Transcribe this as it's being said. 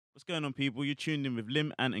What's going on, people? You're tuned in with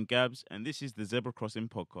Lim, Ant, and Gabs, and this is the Zebra Crossing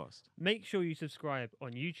podcast. Make sure you subscribe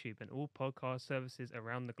on YouTube and all podcast services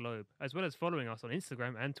around the globe, as well as following us on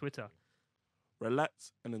Instagram and Twitter.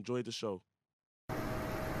 Relax and enjoy the show.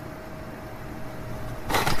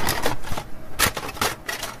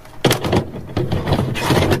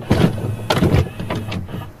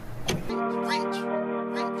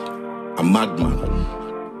 A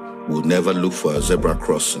madman will never look for a zebra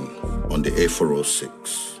crossing on the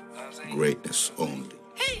A406. Greatness only.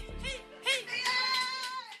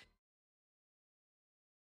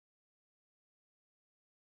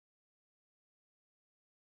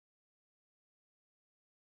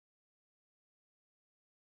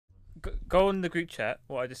 Go on the group chat,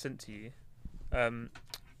 what I just sent to you.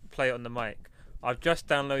 Play it on the mic. I've just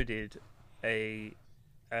downloaded a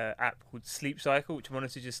app called Sleep Cycle, which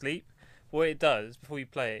monitors your sleep. What it does before you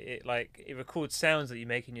play it, it records sounds that you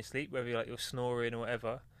make in your sleep, whether you're snoring or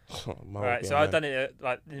whatever. Right, so I've done it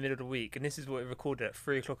in the middle of the week, and this is what it recorded at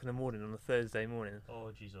 3 o'clock in the morning on a Thursday morning.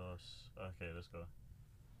 Oh, Jesus. Okay, let's go.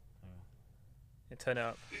 Yeah, turn it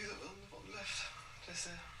up. On the bottom left, there's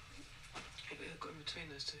a bit got in between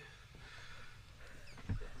those two.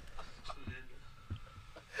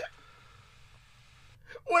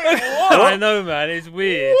 Wait, what? I know, man. It's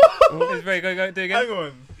weird. It's very. Go. Do it again. Hang on.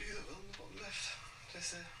 On the bottom left,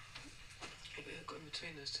 there's a bit got in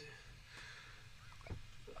between those two.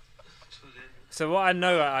 So what I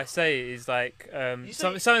know I say is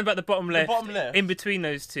something about the bottom left, bottom left? in between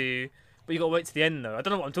those two, but you got to wait to the end though. I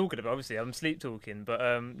don't know what I'm talking about. Obviously, I'm sleep talking, but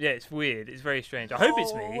yeah, it's weird. It's very strange. I hope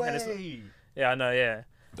it's me. And it's, yeah, I know. Yeah.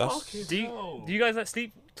 Do you guys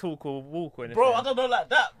sleep talk or walk or anything? Bro, I don't know like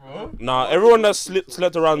that, bro. Nah, everyone that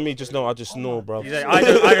slept around me just know I just snore, bro. I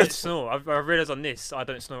don't snore. I've realised on this, I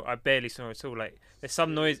don't snore. I barely snore at all. There's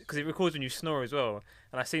some noise because it records when you snore as well.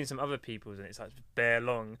 And I've seen some other people's and it's bare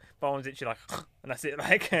long. But one's literally and that's it,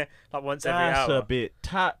 once every hour. That's a bit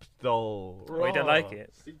tapped though. Oh, you don't like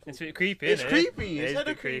it? It's a bit creepy, It's isn't it? creepy. It It's is a hella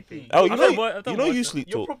bit creepy. Oh, you sleep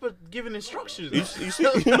You're talk. proper giving instructions. You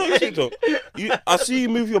sleep talk. I see you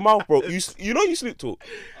move your mouth, bro. You sleep talk.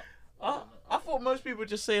 I thought most people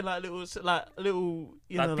just say little,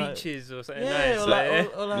 you know, beaches or something yeah, nice.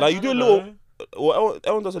 or Like you do a little. Well,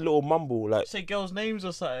 everyone does a little mumble, say girls' names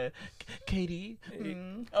or something. Katie.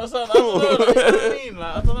 Or something. I don't know. You know what I mean?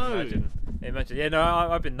 I don't know. Imagine. Yeah, no,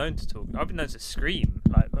 I've been known to talk. I've been known to scream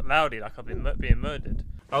loudly, like I've been being murdered.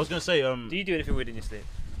 I was gonna say, Do you do anything weird in your sleep?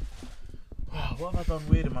 what have I done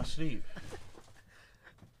weird in my sleep?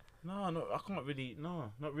 No, I can't really.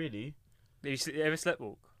 No, not really. You ever slept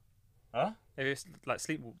walk? Huh? Have you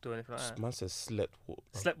sleepwalked or anything like that? Man says slept walk.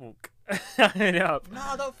 Slept walk. No,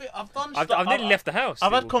 I don't think I've done. I've nearly left the house.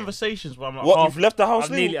 I've had sleepwalking. conversations where I'm like, What? You've left the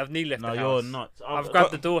house? I've nearly left No, the you're house. not. I've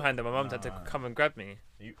grabbed the door handle. My mum's had to come and grab me.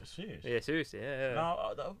 Are you serious? Yeah, seriously. Yeah.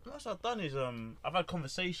 No, the most I've done is I've had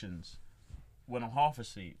conversations when I'm half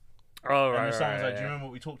asleep. Oh, And right. then someone's like, yeah. do you remember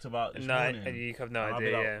what we talked about this No, morning? and you have no And I'll be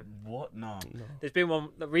idea. like, Yeah. What? No. There's been one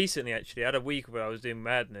recently actually. I had a week where I was doing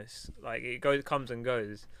madness. It comes and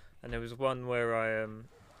goes. And there was one where I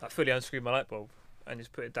fully unscrewed my light bulb and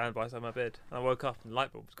just put it down by the side of my bed. And I woke up and the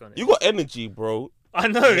light bulb was gone. You got energy, bro. I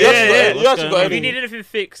know. You Yeah. actually got If you energy. need anything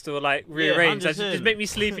fixed or rearranged, just 100%. make me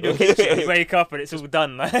sleep in your kitchen and wake up and it's all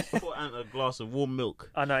done. Put Ant a glass of warm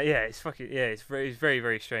milk. I know, yeah, it's very,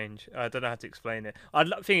 very strange. I don't know how to explain it.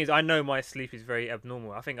 The thing is, I know my sleep is very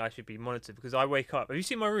abnormal. I think I should be monitored because I wake up. Have you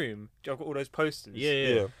seen my room? I've got all those posters.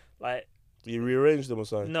 Yeah. Do you rearrange them or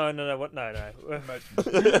something? No. What? No.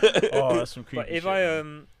 Oh, that's some creepy But if shit, I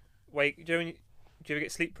man. wake, do you ever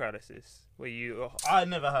get sleep paralysis where you? I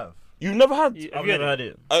never have. You've never had? I've never had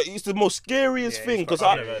it. It's the most scariest Yeah, thing it's because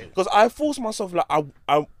fucking I force myself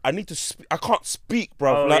I need to I can't speak,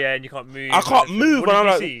 bro. Oh yeah, and you can't move. I can't move, What and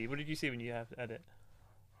I'm did you see? What did you see when you had it?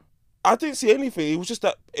 I didn't see anything. It was just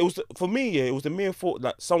that for me. Yeah, it was the mere thought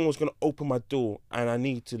that someone was gonna open my door and I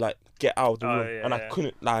need to get out of the room, yeah, and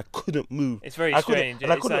yeah. I couldn't move. It's very I strange. couldn't,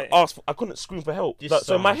 and I It's couldn't ask. I couldn't scream for help. This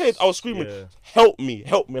So in my head, I was screaming, yeah. help me,"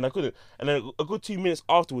 and I couldn't. And then a good 2 minutes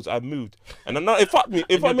afterwards, I moved, and then it fucked me. It And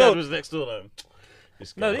your fucked me dad up. was next door though.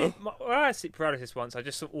 This No, guy. when I had sleep paralysis once, I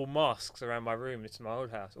just saw all masks around my room. It's my old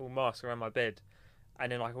house, all masks around my bed.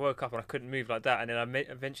 And then I woke up and I couldn't move like that. And then I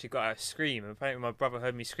eventually got out a scream. And apparently my brother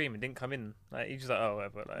heard me scream and didn't come in. He was just oh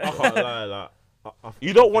whatever. I can't lie.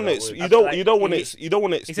 You don't want it. You don't want it. You don't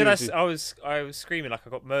want it. He said I was screaming like I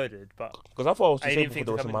got murdered, but Because I thought I was I didn't disabled think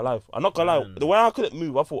for the to rest of come my in. life. I'm not gonna lie. Man. The way I couldn't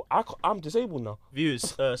move, I thought I'm disabled now.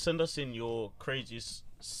 Viewers, send us in your craziest,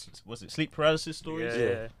 sleep paralysis stories?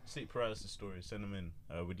 Yeah. Sleep paralysis stories. Send them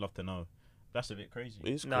in. We'd love to know. That's a bit crazy.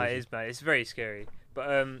 It's no, it crazy. is, man. It's very scary.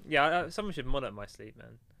 But yeah, someone should monitor my sleep,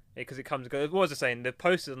 man. because it comes and goes. What was I saying? The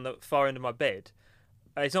poster's on the far end of my bed.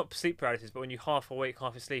 It's not sleep paralysis, but when you're half awake,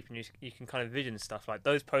 half asleep, and you can kind of vision stuff, like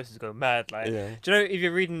those posters go mad. Like, do you know, if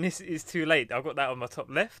you're reading This Is Too Late, I've got that on my top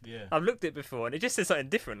left. Yeah. I've looked at it before, and it just says something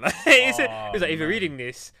different. Like, it was like, if you're man. reading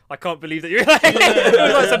this, I can't believe that you're like, it was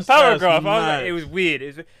like that's some paragraph. I was mad. like, it was weird.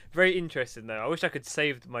 It was very interesting though. I wish I could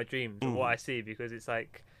save my dreams of what I see, because it's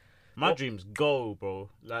like, My dreams go, bro.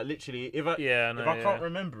 Like literally, if I can't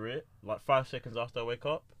remember it, like 5 seconds after I wake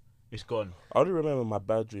up, it's gone. I only remember my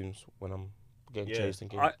bad dreams when I'm getting chased and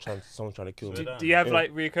someone trying to kill me. Do you have like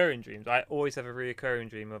reoccurring dreams? I always have a reoccurring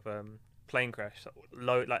dream of plane crash.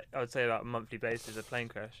 Low, like I would say about a monthly basis, a plane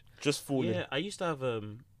crash. Just falling. Yeah, I used to have oh,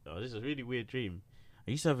 this is a really weird dream.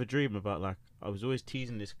 I used to have a dream about like I was always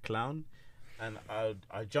teasing this clown, and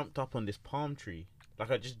I jumped up on this palm tree. Like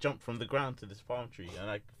I just jumped from the ground to this palm tree and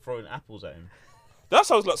like throwing apples at him. That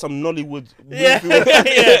sounds like some Nollywood movie. Yeah.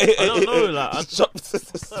 I don't know, like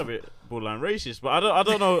Just a bit borderline racist, but I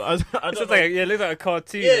don't know. I It don't sounds know. like it looks like a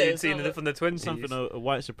cartoon Yeah, that you'd it seen sounds like from the 20s. something a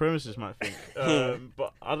white supremacist might think.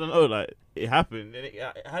 But I don't know, like it happened, and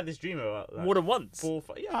I had this dream about like, More than once. 4 or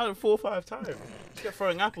 5, I had it 4 or 5 times. He kept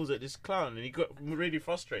throwing apples at this clown, and he got really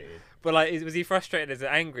frustrated. But like, was he frustrated? Is it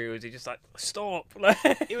angry, or was he just like, stop? Like,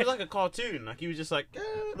 It was like a cartoon, like he was just like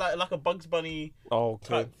like a Bugs Bunny okay.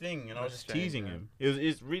 type thing, and I was That's just strange, teasing man. him.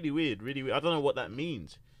 It's really weird, really weird. I don't know what that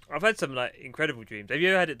means. I've had some like incredible dreams. Have you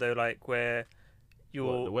ever had it though, like where you're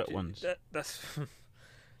What, the wet ones? That's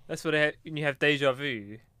that's what when you have deja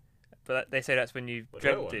vu, but they say that's when you've What, the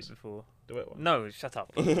wet dreamt it ones? before. The wet one. No, shut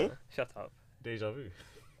up, shut up. Deja vu.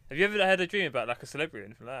 Have you ever had a dream about like a celebrity or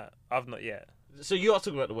anything like that? I've not yet. So you are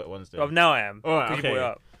talking about the wet ones, then? Well, now I am. All right, 'cause you okay.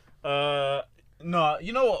 brought it up. No,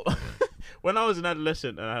 you know what? When I was an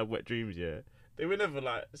adolescent and I had wet dreams, yeah, they were never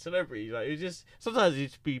like celebrities. Like it was just sometimes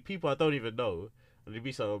it'd be people I don't even know, and it'd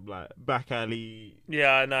be some like back alley.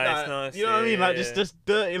 Yeah, I know. like, It's nice. You know what I mean? yeah, Like yeah. just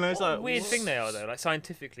dirt. You know, it's What a like weird what? thing they are though. Like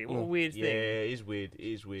scientifically, what a weird Yeah, thing. it is weird. It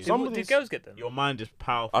is weird. Some Do, of do these- girls get them? Your mind is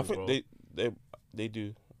powerful. I think bro. they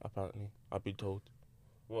do, apparently. I've been told.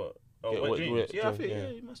 What? Oh, Yeah, wet wet- dreams. wet Yeah, I dreams, think yeah.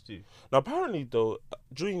 you must do. Now, apparently, though,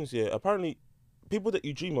 dreams, apparently, people that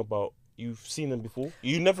you dream about, you've seen them before.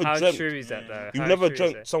 You never How dreamt. true is that though? You How never true is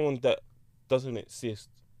dreamt it? someone that doesn't exist,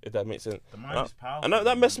 if that makes sense. The mind is powerful. And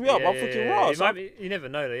that messed me up. I'm thinking, wow. It might be, you never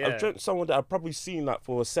know though. Yeah. I've dreamt someone that I've probably seen like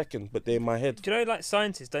for a second, but they're in my head. Do you know, like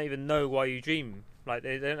scientists don't even know why you dream. Like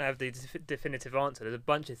they don't have the definitive answer. There's a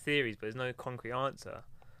bunch of theories, but there's no concrete answer.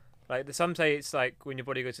 Like some say it's like when your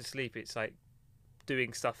body goes to sleep, it's like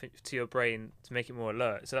doing stuff to your brain to make it more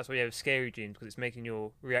alert. So that's why you have scary dreams, because it's making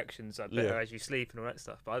your reactions like better as you sleep and all that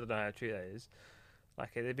stuff. But I don't know how true that is.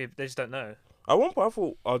 Like they just don't know. At one point, I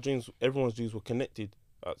thought everyone's dreams were connected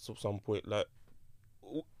at some point. Like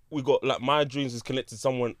we got like my dreams is connected to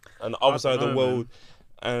someone on the other side of the world,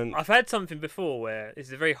 and I've had something before where this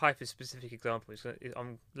is a very hyper-specific example.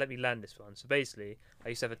 Let me land this one. So basically, I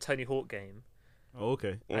used to have a Tony Hawk game, Oh,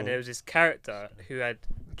 okay. and there was this character who had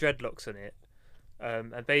dreadlocks on it.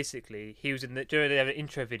 And basically, he was in the. Do you know they have an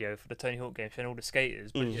intro video for the Tony Hawk game showing all the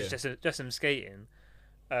skaters, but it's just them skating.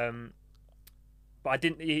 But I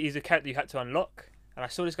didn't. He's a character you had to unlock, and I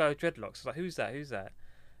saw this guy with dreadlocks. I was like, "Who's that? Who's that?"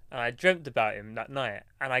 And I dreamt about him that night,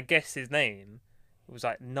 and I guessed his name. It was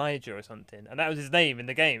like Niger or something, and that was his name in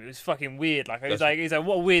the game. It was fucking weird. Like it was like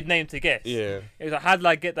what a weird name to guess. yeah. It was like, how did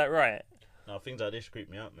I get that right? No, things like this creep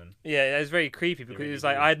me out, man. Yeah, it was very creepy because really it was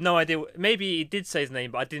like do. I had no idea. Maybe he did say his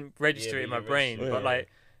name, but I didn't register Yeah, it in but my you brain. registered it, But yeah. like,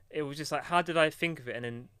 it was just like, how did I think of it and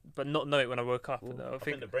then, but not know it when I woke up? And I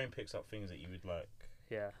think the brain picks up things that you would like.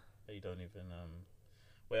 yeah. That you don't even.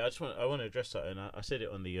 Wait, I want to address something. I said it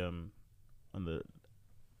on the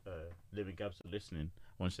Living Gabs are listening.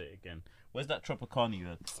 I want to say it again. Where's that Tropicana you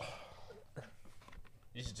had?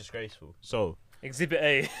 This is disgraceful. So Exhibit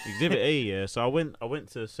A. Exhibit A, yeah. So I went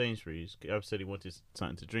to Sainsbury's. Gab said he wanted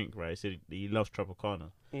something to drink, right? He said he loves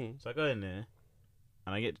Tropicana. So I go in there,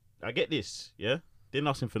 and I get this, yeah. Didn't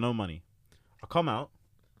ask him for no money. I come out,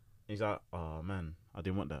 and he's like, "Oh man, I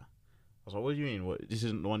didn't want that." I was like, "What do you mean? What? This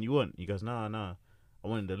isn't the one you want?" He goes, "Nah. I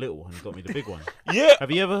wanted the little one. He got me the big one." Yeah. Have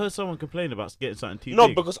you ever heard someone complain about getting something too No,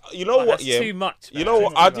 big? because you know what? That's Yeah. too much. You man. know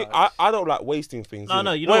what? Too much. I don't like wasting things. No, innit?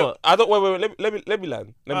 no, you know Wait, what? I don't. Wait. Let me land. Let me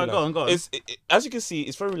Alright, land. go on. As you can see,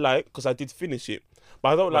 it's very light because I did finish it, but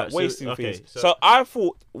I don't Right, like so- wasting okay, things. so- So I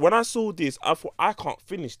thought when I saw this, I thought I can't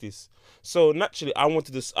finish this. So naturally, I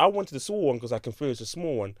wanted the small one because I can finish the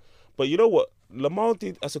small one. But you know what? Lamar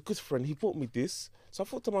did as a good friend. He bought me this. So I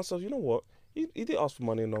thought to myself, you know what? He didn't ask for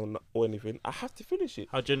money or anything. I have to finish it.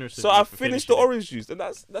 How generous. So I finished the orange juice, and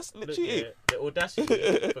that's legit it. The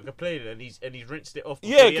audacity for complaining, and he's rinsed it off.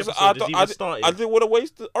 Yeah, because I didn't want to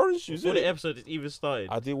waste the orange juice. Before the episode is even started.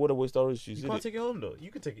 I didn't want to waste the orange juice. You can't take it home though.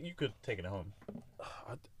 You could take it home.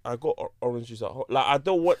 I got orange juice at home. Like I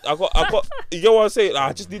don't want. I got. You know what I'm saying? Like,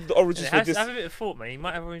 I just need the orange juice for this. Have a bit of thought, man. You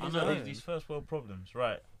might have orange juice at home. These first world problems,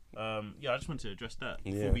 right? Yeah, I just wanted to address that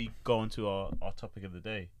before Yeah. we go on to our topic of the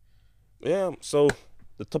day. Yeah. So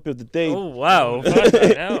the topic of the day. Oh wow! Loves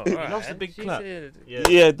the big clap. Yeah.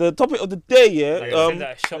 Yeah, the topic of the day. Like, Yeah.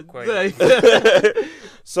 that shockwave.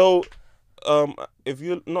 So, if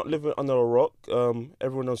you're not living under a rock,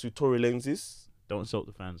 everyone knows who Tory Lanez is. Don't insult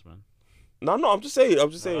the fans, man. No, I'm just saying.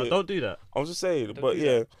 Don't do that. I'm just saying. Don't But do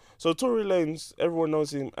yeah. that. So Tory Lanez, everyone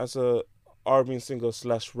knows him as a R&B singer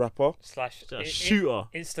 / rapper. / Shooter.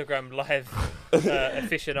 Instagram live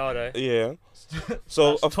aficionado. Yeah.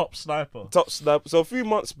 So That's top sniper. top snap. So a few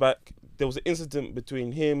months back, there was an incident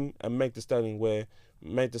between him and Meg Thee Stallion where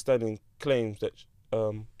Meg Thee Stallion claims that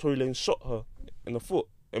Tory Lanez shot her in the foot,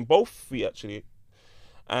 in both feet actually.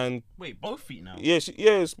 And Wait, both feet now. yeah,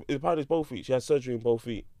 apparently it's both feet. She had surgery in both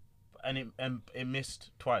feet. And it missed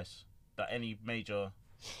twice. That any major.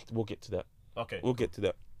 We'll get to that. Okay. We'll get to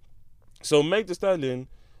that. So Meg Thee Stallion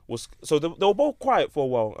was they were both quiet for a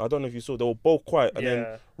while. I don't know if you saw. They were both quiet, and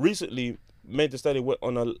then recently Meg Thee Stallion went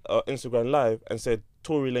on a Instagram live and said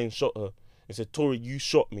Tory Lanez shot her. He said, Tory, you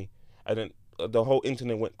shot me, and then the whole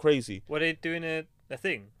internet went crazy. Were they doing a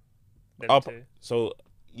thing? So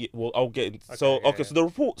yeah, well, I'll get into. So the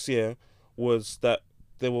reports here was that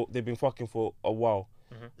they've been fucking for a while.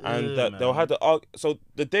 And that they had so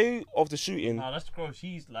the day of the shooting. No, that's gross.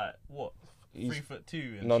 She's like what?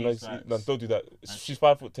 3'2". And No, don't do that. She's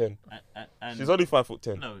 5'10". And She's only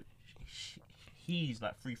 5'10". No, he's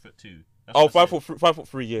like 3'2". That's Oh, what I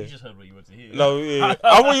 5'3", yeah. You just heard what you wanted to hear. No, yeah.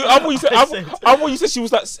 I thought you said she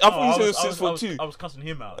was like. I thought you said 6'2". I was cussing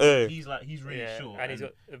him out. Yeah. He's really short, and he's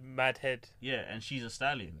got a mad head. Yeah, and she's a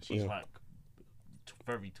stallion. She's like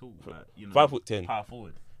very tall, like, 5'10". power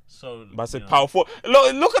forward. So I said powerful.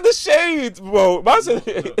 Look at the shades, bro. Man said,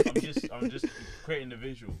 I'm just creating the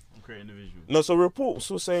visual. No, so reports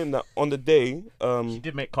were saying that on the day, she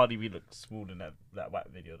did make Cardi B look small in that white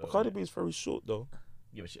video though. Cardi B is very short though.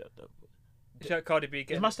 Yeah, but Shout Cardi B.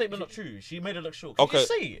 Is my statement not true? She made her look short. Okay. You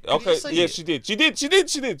say it? Okay. Yeah, she did. She did. Cardi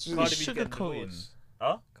B's getting Sugarcoating. divorced.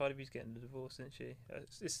 Huh? Cardi B's getting the divorce, isn't she?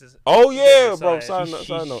 This is. Oh yeah, bro. Sign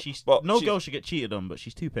Sign up. No girl should get cheated on, but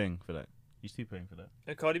she's too paying for that. She's too paying for that.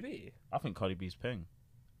 And Cardi B. I think Cardi B's paying.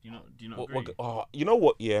 Do you not agree? You know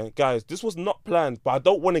what? Yeah, guys, this was not planned, but I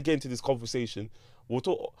don't want to get into this conversation. We'll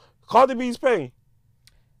talk. Cardi B's paying.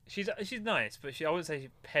 She's nice, but I wouldn't say she's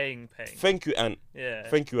paying. Thank you, Ant. Yeah.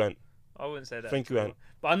 Thank you, Ant. I wouldn't say that. Thank you, Ant.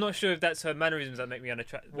 But I'm not sure if that's her mannerisms that make me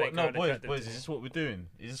unattractive. No, boys, is this what we're doing?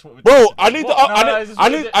 Is this what we're Bro, doing? I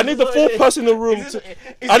need the fourth person in the room.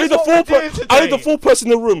 I need the fourth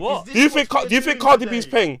person in the room. What? Do you think Cardi B's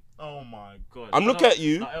paying? Oh my god! I'm looking at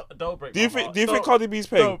you. Don't break. Do you think Cardi B's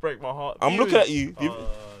paying? Don't break my heart. I'm looking at you. You're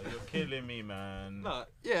killing me, man.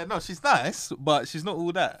 No, she's nice, but she's not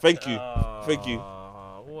all that. Thank you.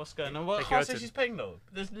 What's going on? I can't say she's paying though.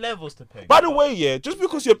 There's levels to paying. By the way, yeah, just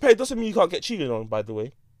because you're paid doesn't mean you can't get cheated on. By the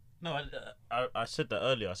way. No, I said that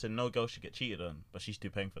earlier. I said no girl should get cheated on, but she's too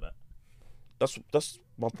paying for that. That's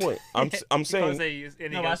my point. I'm saying.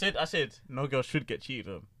 No, I said no girl should get cheated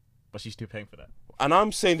on, but she's too paying for that. And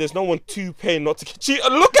I'm saying there's no one too paying not to get cheated.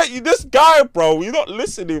 Look at you, this guy, bro. You're not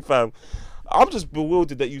listening, fam. I'm just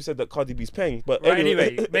bewildered that you said that Cardi B's paying. But right,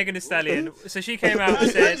 anyway, Megan Thee Stallion. So she came out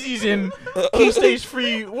and said, using key stage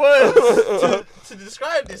 3 words to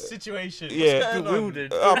describe this situation. Yeah,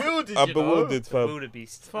 bewildered. I'm bewildered, fam. Bewildered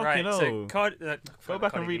beast. Fucking right, hell. so Go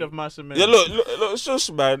back and read of My Cement. Yeah, look,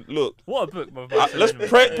 shush, man. Look. What a book, my Let's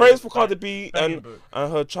praise for Cardi B and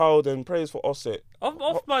her child, and praise for Offset. Of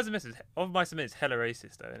My Cement is hella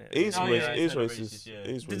racist, though, isn't it? It is it's racist. yeah. It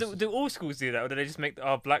is racist. Do all schools do that, or do they just make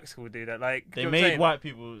our black school do that? Like they you know what I'm made saying? white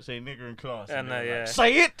people say nigger in class. And they were yeah. like,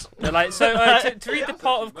 say it. They're like, so to read the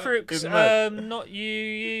part of Crooks, not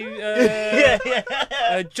you,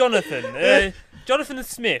 Jonathan. Jonathan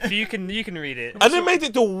Smith, you can read it. And they made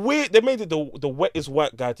it the wettest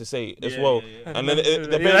white guy to say it as well. Yeah. And then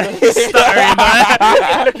Stuttering,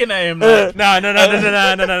 man. Looking at him like,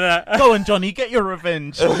 No. go on, Johnny, get your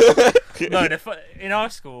revenge. No, in our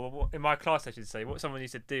school, in my class, I should say, what someone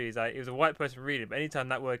used to do is like, it was a white person reading, but anytime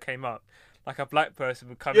that word came up, like a black person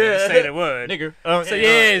would come in and say the word. Nigger. So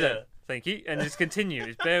yeah. Thank you, and just continue.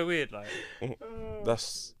 It's bare weird, like.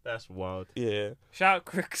 That's wild. Yeah. Shout out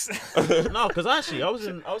Crooks. No, because actually, I was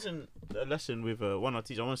in a lesson with one of our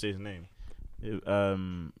teachers. I won't say his name,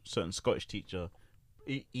 certain Scottish teacher.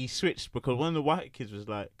 He switched because one of the white kids was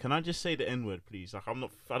like, "Can I just say the N word, please? Like,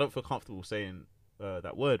 I don't feel comfortable saying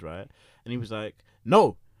that word, right?" And he was like,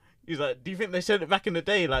 "No." He's like, "Do you think they said it back in the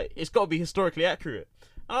day? Like, it's got to be historically accurate."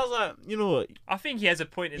 And I was like, you know what? I think he has a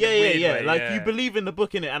point in the weird way. Like, you believe in the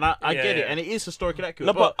book, in it, and I get it, and it is historically accurate.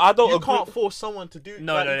 No, but I don't You agree. can't force someone to do.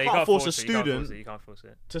 No, like, no, you can't force a student You can't force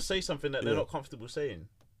it. to say something that they're not comfortable saying.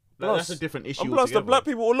 Like, Plus- that's a different issue. And plus, the altogether. black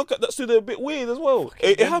people will look at that student a bit weird as well.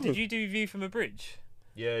 It happens. Did you do View from a Bridge?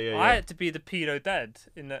 Yeah. I had to be the pedo dad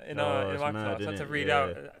in Oh, my it's class. mad, I had innit? to read Yeah.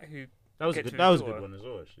 out who. That was Get good. to That was a his good daughter. one as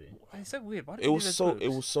well, actually. It's so weird. Why did It was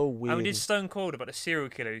so weird. And we did Stone Cold about a serial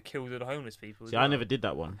killer who killed all the homeless people. as See, I well. never did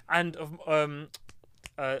that one. And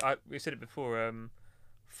we said it before.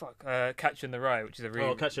 Catcher in the Rye, which is a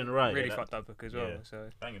really Catcher in the Rye, really yeah, fucked up book as well. yeah. So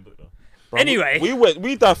Banging book though. Bruv, anyway.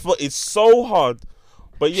 we diverted so hard,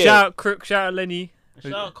 but yeah. Shout out Crook, shout out Lenny.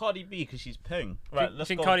 Shout out Cardi B because she's peng. Do Right, you let's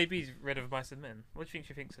think go. Cardi B's rid of Mice and Men? What do you think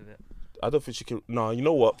she thinks of it? I don't think she can. Nah, you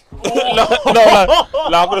know what? no,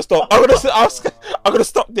 I'm gonna stop. I'm gonna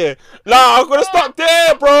stop there. Nah, I'm gonna stop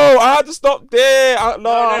there, bro. I had to stop there.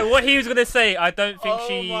 No, what he was gonna say, I don't think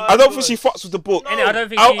she. I don't think she fucks with the book. Innit, I don't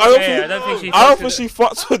think I she. don't yeah, think- I don't think she. I don't fucks think with she it.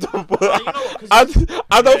 fucks with the book. You know what, 'cause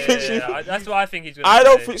I don't think she. Yeah, that's what I think he's gonna I say.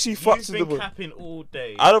 don't think she You've fucks with the been book. capping all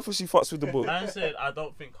day. I don't think she fucks with the book. Man said I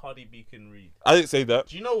don't think Cardi B can read. I didn't say that.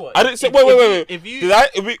 Do you know what? I didn't say. If- Wait. If you, Did I?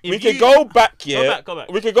 We if can you- go back. Yeah. Go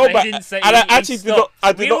back. We can go No, he back. didn't say. And I he actually did not. stopped.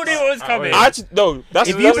 I did we not. all knew what was coming. I actually no. That's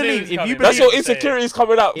If If you you that's, believe- believe, if you that's believe, your insecurities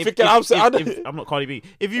coming out. Thinking I'm. I'm not Cardi B.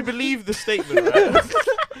 If you believe the statement, right?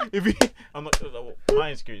 If you, I'm not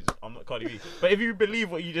my insecurities. I'm not Cardi B. But if you believe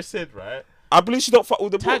what you just said, right? I believe she don't fuck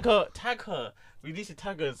with the book. Tag her. We need to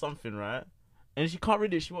tag her in something, right? And if she can't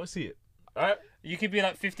read it, she won't see it. Right? You could be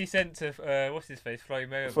like 50 Cent to what's his face, Floyd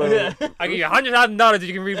Mayweather. Floyd- I give you $100,000 if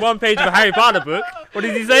you can read one page of a Harry Potter book. What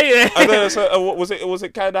did he say? And then what was it? Was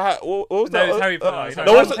it kind of? What was No, that? it was Harry Potter.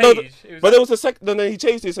 No, One was no, page. It was but there was a second. Then he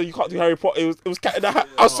changed it, so you can't do Harry Potter. It was Cat in the Hat.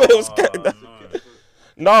 I swear it was Cat in the Hat.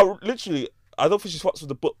 No, literally, I don't think she fucks with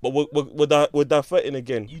the book, but we're diverting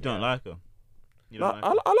again. You don't like her. You No, don't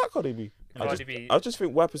like her. I like Cardi B. Cardi B. I just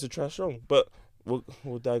think WAP is a trash song, but we'll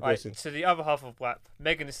digress. Right, so the other half of WAP,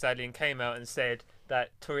 Megan Thee Stallion came out and said that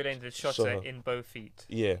Tory Lanez had shot her in both feet.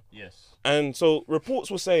 Yeah. Yes. And so reports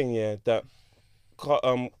were saying, that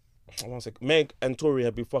Meg and Tory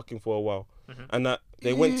had been fucking for a while, and that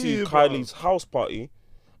they went to Kylie's house party,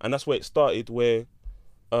 and that's where it started. Where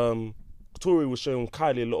Tory was showing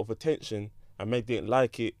Kylie a lot of attention, and Meg didn't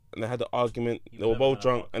like it, and they had an argument. They were never both gonna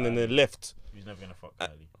drunk, fuck and then Kylie. they left. He's never gonna fuck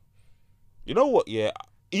Kylie. You know what? Yeah,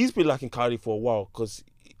 he's been liking Kylie for a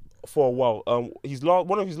while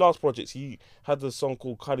one of his last projects, he had a song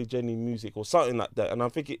called Kylie Jenny Music or something like that, and I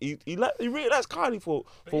think he really likes Kylie for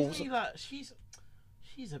Isn't he like she's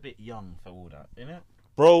a bit young for all that, isn't it?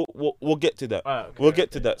 bro. We'll get to that. Alright, okay, We'll get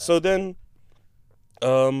okay, to that. So then,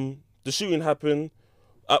 the shooting happened.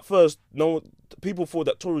 At first, people thought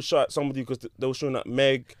that Tory shot at somebody because they were shooting at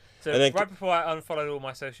Meg. So And then- right before I unfollowed all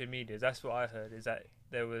my social medias, that's what I heard, is that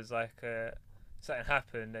there was like something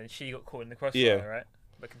happened and she got caught in the crossfire, Yeah. right?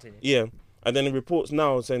 But continue. Yeah, and then the reports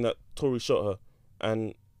now saying that Tory shot her,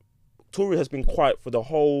 and Tory has been quiet for the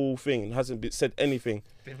whole thing, hasn't said anything.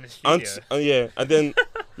 Been in the studio. Yeah, and then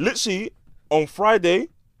literally on Friday,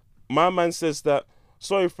 my man says that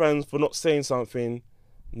sorry fans for not saying something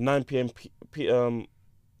 9 p.m.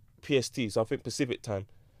 PST, so I think Pacific time.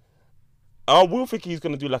 I will think he's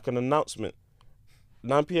gonna do like an announcement.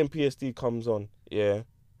 9 p.m. PST comes on, yeah.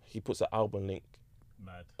 He puts an album link.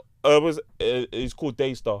 Mad. He's called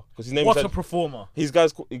Daystar because his name What is a performer.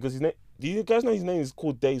 because his name. Do you guys know his name is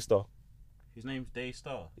called Daystar? His name's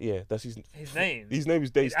Daystar. Yeah, that's his name. His name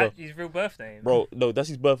is Daystar. His real birth name. Bro, no, that's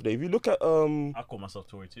his birthday. If you look at I call myself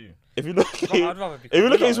Tory too. if you look I'd rather be if you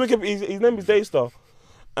look at his called wiki, his name is Daystar,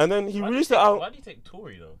 and then he released it out. Why do you take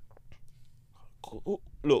Tory though?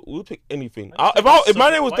 Look, we'll pick anything. Why do you take If my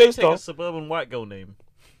name was why do you take Daystar, a suburban white girl name.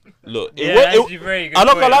 look, Yeah, it that's worked. a very good I'm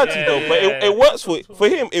not gonna lie point. to you though, Yeah, but yeah, it works for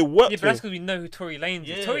him. It worked. Yeah, but for that's him. because we know who Tory Lanez is.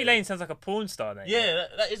 Yeah. Tory Lanez sounds like a porn star name. Yeah,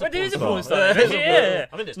 that is But there is a porn porn star. star. There is a Yeah, porn- yeah.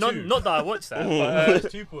 I mean, there's Not, two. not that I watched that.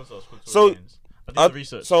 There's two porn stars called So, Tory Lanez. I did the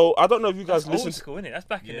research. So I don't know if you guys That's old listen. school, innit? That's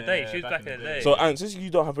back in the Yeah, day. She was back in the day. So, and since you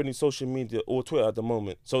don't have any social media or Twitter at the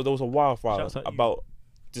moment, so there was a wildfire Shouts out you. about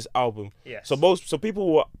this album. Yes. So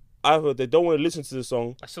people were either they don't want to listen to the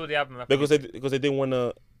song I saw the album because they didn't want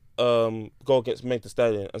to go against Meg Thee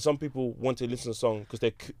Stallion, and some people want to listen to the song because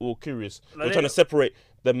they're all curious. Like They're trying to separate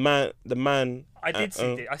the man. I did see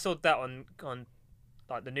it. I saw that on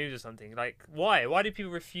like the news or something. Like, why? Why do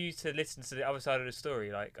people refuse to listen to the other side of the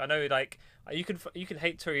story? Like, I know, like, you can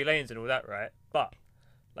hate Tory Lanez and all that, right? But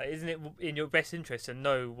like, isn't it in your best interest to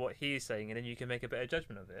know what he is saying, and then you can make a better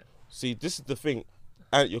judgment of it? See, this is the thing,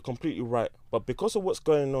 and you're completely right. But because of what's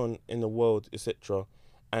going on in the world, etc.,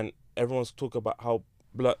 and everyone's talking about how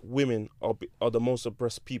black women are the most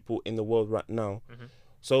oppressed people in the world right now. Mm-hmm.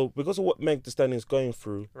 So because of what Meg Thee Stallion is going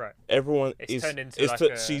through, right? Everyone it's turned into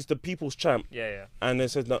like she's the people's champ. Yeah. And they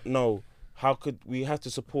said no, how could we have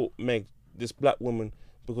to support Meg, this black woman,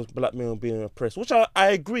 because black men are being oppressed? Which I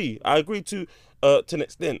agree. I agree to an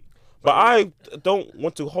extent. But I don't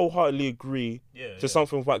want to wholeheartedly agree to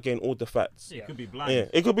something without getting all the facts. Yeah, it could be blind. Yeah,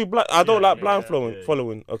 it could be blind. I don't like blind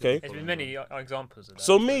following. Okay. There's been many examples of that.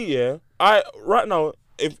 So me, I right now,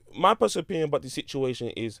 if my personal opinion about the situation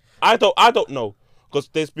is, I don't know, because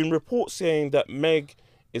there's been reports saying that Meg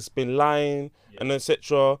has been lying and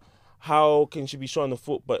etc. How can she be shot in the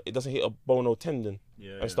foot but it doesn't hit a bone or tendon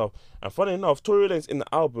and stuff? And funny enough, Tory Lanez in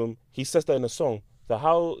the album, he says that in the song, that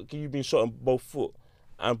how can you be shot in both foot?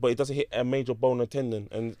 But it doesn't hit a major bone or tendon.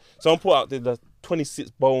 And someone put out there's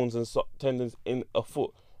 26 bones and tendons in a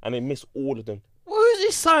foot, and they missed all of them. Who is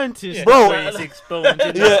this scientist, bro? 26 bones.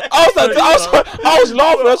 I was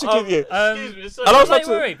laughing. That's what you Excuse me, sorry. And I was like,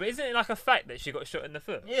 wait, but isn't it like a fact that she got shot in the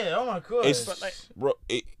foot? Yeah. Oh my god. It's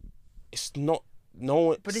not. No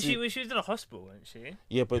one. But she was in a hospital, wasn't she?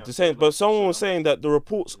 Yeah, but someone was saying that the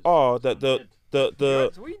reports are that the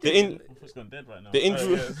It's gone dead right now. the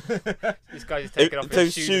injury. This guy's just taking off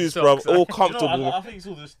his shoes, and bro, socks, all like- comfortable. You know, I think it's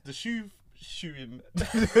all the shooting. Shooting.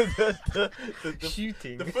 The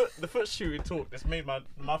foot shooting talk that's made my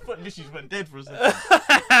foot literally just went dead for a second.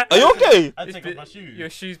 Are you okay? I take off my shoes. Your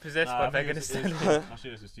shoes possessed by Megan Thee Stallion. My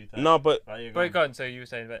shoes was too tight. No, but Wait, go on. So you were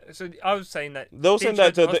saying that. So I was saying that. they were saying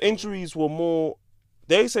that the hospital- injuries were more.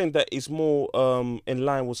 They're saying that it's more in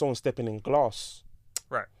line with someone stepping in glass.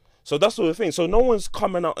 Right. So that's the thing. So no one's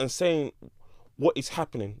coming out and saying what is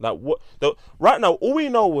happening. Like right now, all we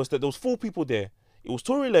know was that there was 4 people there. It was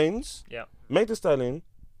Tory Lanez, Yeah. Meg Thee Stallion,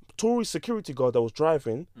 Tory's security guard that was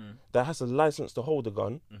driving, that has a license to hold a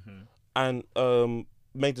gun, and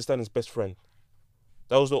Meg Thee Stallion's best friend.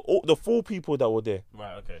 That was the 4 people that were there.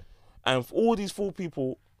 Right. Okay. And for all these 4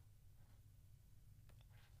 people,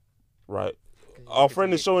 right, our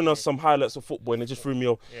friend is showing us some highlights of football and it just threw me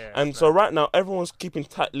off. Yeah, And so right now, everyone's keeping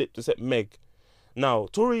tight-lipped except Meg. Now,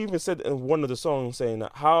 Tory even said in one of the songs saying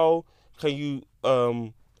that, how can you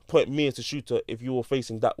point me as a shooter if you were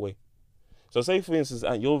facing that way? So say, for instance,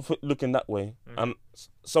 and you're looking that way and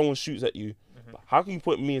someone shoots at you, how can you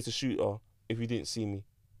point me as a shooter if you didn't see me?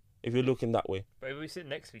 If you're looking that way? But we sit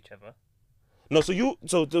next to each other. No,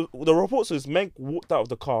 so the report says Meg walked out of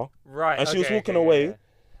the car, Right. and she was okay, walking okay, away, yeah.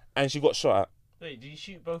 and she got shot at. Wait, did you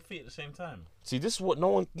shoot both feet at the same time? See, this is what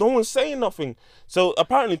no one's saying nothing. So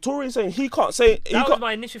apparently Tory's saying he can't say. That was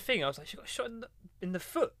my initial thing. I was like, she got shot in the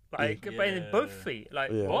foot, like, but in both Yeah. feet. Like,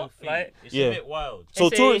 Yeah. what? Like, It's Yeah. a bit wild. So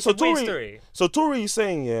it's Tory, a weird story. Tory is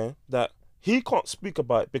saying that he can't speak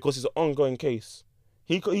about it because it's an ongoing case.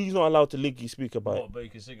 He's not allowed to legally speak about it. What, but you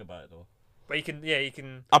can sing about it though. But you can, you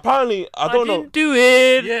can. Apparently, I don't know. didn't do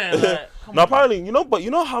it. Yeah. Like, Now apparently, but you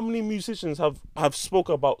know how many musicians have spoke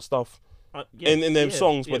about stuff in them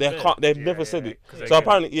songs, but they've never said it. So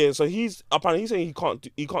apparently, so he's saying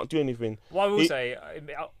he can't do anything. What I will say,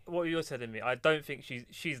 what you're telling me, I don't think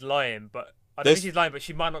she's lying, but I don't think she's lying, but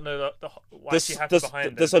she might not know why she happened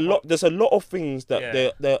behind there's them. a lot of things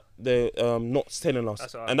that they're not telling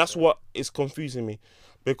us, that's what is confusing me.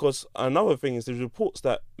 Because another thing is, there's reports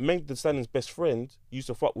that Meg Thee Stallion's best friend used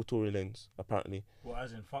to fuck with Tory Lanez, apparently. Well,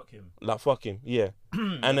 as in fuck him. Like, fuck him, yeah.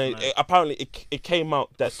 And then apparently it came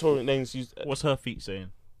out that Tory Lanez used... What's her feet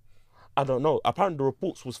saying? I don't know. Apparently the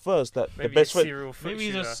reports was first that Maybe the best friend... serial foot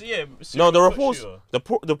Maybe he's shooter. No, the reports...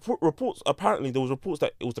 The reports, apparently there was reports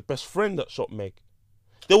that it was the best friend that shot Meg.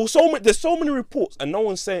 There's so many reports and no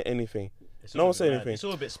one's saying anything. No one's saying anything. It's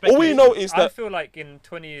all a bit All we know is I that... feel like in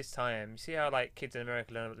 20 years' time, you see how like kids in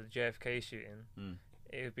America learn about the JFK shooting?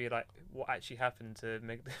 It would be like what actually happened to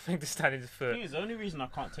make the Stallion's foot. The only reason I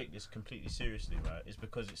can't take this completely seriously, right, is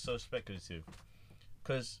because it's so speculative.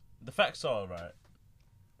 Because the facts are, right,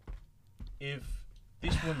 if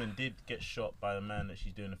this woman did get shot by the man that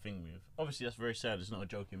she's doing a thing with, obviously that's very sad. It's not a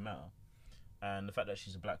joking matter. And the fact that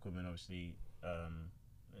she's a black woman, obviously,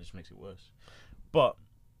 it just makes it worse. But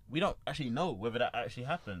we don't actually know whether that actually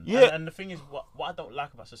happened. Yeah. And the thing is, what I don't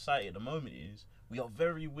like about society at the moment is we are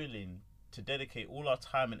very willing to dedicate all our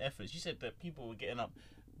time and efforts. You said that people were getting up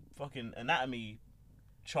fucking anatomy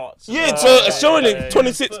charts. Yeah, and showing yeah, it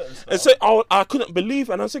 26. And so I couldn't believe,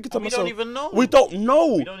 and I'm thinking to we myself, don't even know. we don't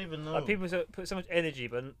know. We don't even know. Like, people put so much energy,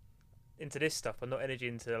 but into this stuff, but not energy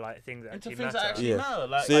into like things that into actually things matter. that actually Yeah. matter.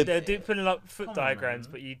 Like, See, They're putting up foot Come on, diagrams,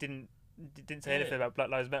 man. but you didn't say anything about Black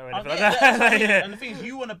Lives Matter or I anything get like that, that. Yeah. And the thing is,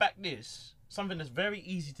 you want to back this, something that's very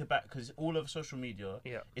easy to back because all over social media.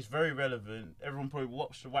 Yeah. It's very relevant. Everyone probably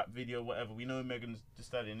watched the WAP video, whatever. We know who Megan Thee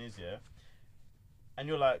Stallion is, yeah. And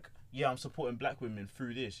you're like, yeah, I'm supporting black women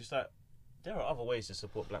through this. It's like, there are other ways to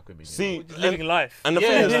support black women. See, Just living life. And the Yeah,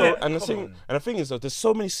 thing is, yeah. though, Come on. the thing is, though, there's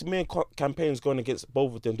so many smear campaigns going against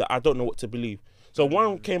both of them that I don't know what to believe. So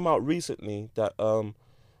one came out recently that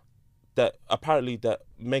that apparently that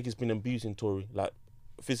Meg has been abusing Tory, like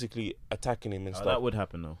physically attacking him and stuff. That would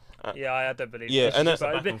happen though. Yeah, I don't believe. Yeah, it. and It's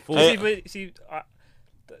that's just back and but- forth. see,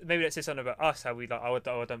 maybe that says something about us. How we like. I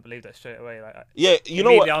don't believe that straight away. Like, Yeah, you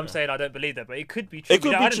know what? I'm saying I don't believe that, but it could be true. It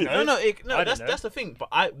could I be don't true. know. No, I don't know. that's the thing.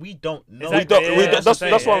 But we don't know. Exactly. We don't. Yeah, That's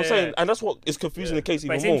what what I'm yeah, saying, yeah. and that's what is confusing the case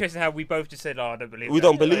But it's even more. interesting how we both just said, "Oh, I don't believe." We that.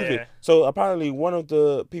 don't believe Yeah, it. So apparently, one of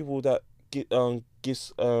the people that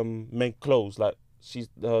gives Meg clothes, like she's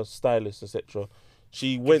the stylist, etc.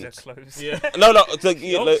 She yeah. went. Close. Yeah. No, it's like,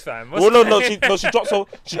 yeah, Ox like fan, well, no, what's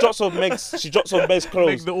she drops off Meg's clothes.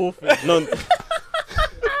 Meg the orphan. No,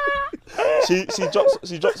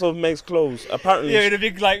 she drops off Meg's clothes. Apparently, Yeah, in a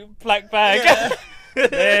big like black bag.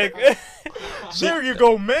 Meg. There you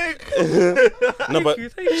go, Meg. no, but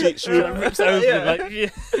she rips open Yeah. like yeah.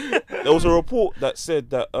 there was a report that said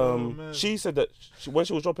that man. she said that when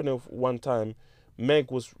she was dropping off one time, Meg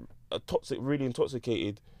was really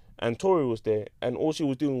intoxicated, and Tory was there, and all she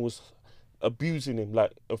was doing was abusing him,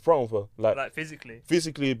 like in front of her, like physically.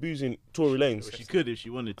 physically abusing Tory Lanez. She could if she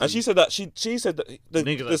wanted to. And she said that she said that the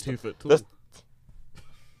Niggas like 2 foot tall. the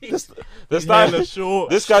His style- hair short.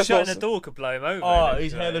 this guy's Shutting not. the door could blow him over. Oh, innit?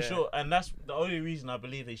 he's Like, hella yeah. short, and that's the only reason I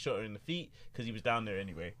believe they shot her in the feet because he was down there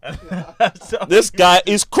anyway. That's the This guy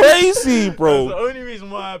is crazy, That's the bro. only reason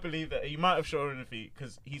why I believe that he might have shot her in the feet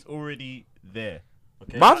because he's already there.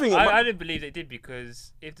 Okay. My thing, I didn't believe they did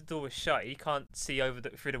because if the door was shut, he can't see over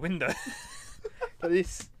through the window. But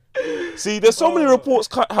this. see, there's so many reports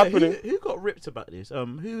happening. Who got ripped about this?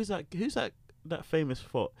 Who's that that famous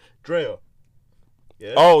fought? Drea.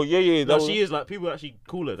 Yeah. Oh yeah, No, that she is like people actually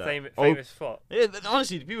call her that. Famous spot. Yeah,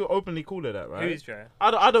 honestly, people openly call her that, right? Who is Dre?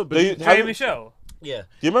 I don't believe. Have Dre you- Michelle? Yeah.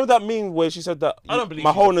 Do you remember that meme where she said that I don't believe my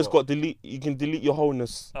she's a wholeness fuck. got delete? You can delete your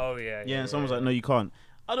wholeness. Oh yeah. Yeah, and someone's like, no, you can't.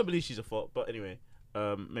 I don't believe she's a fault, but anyway,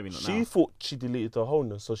 maybe not She now. thought she deleted her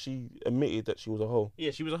wholeness, so she admitted that she was a hoe. Yeah,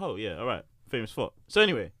 she was a hoe. Yeah, all right, famous fault. So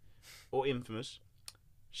anyway, or infamous.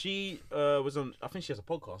 She was on. I think she has a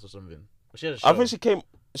podcast or something. She had a show. I think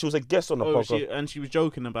she was a guest on the podcast. She was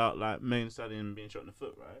joking about like Megan Thee Stallion being shot in the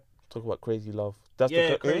foot, right? Talk about crazy love. That's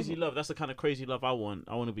Yeah, the crazy love. That's the kind of crazy love I want.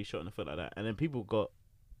 I want to be shot in the foot like that. And then people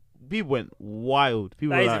went wild.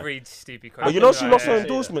 People That were is like, a really stupid But question. you know she lost her yeah.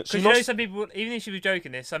 endorsement. She Because you know lost. some people, even if she was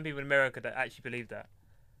joking, there's some people in America that actually believe that.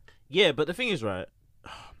 yeah, but the thing is, right?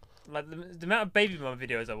 Like the amount of baby mum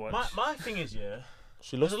videos I watch. My thing is, yeah.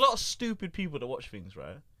 She There's lost. a lot of stupid people that watch things,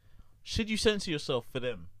 right? Should you censor yourself for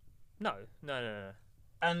them? No.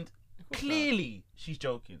 And clearly she's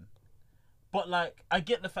joking. But like, I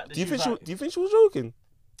get the fact that Do you she's think like, do you think she was joking?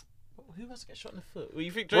 who wants to get shot in the foot? Well,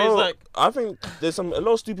 you think Dre's Bro, like, I think there's a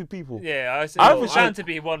lot of stupid people. Yeah, I I said think bound to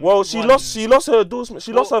be one. Well, she lost her endorsement.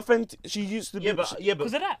 She lost her She used to be. yeah, but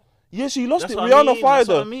Because of that. Yeah, she lost That's it. what I Rihanna mean, fired that's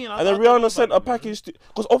what her, I mean. I and then don't know Rihanna sent a about that, man. package to.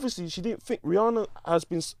 Because obviously she didn't think Rihanna has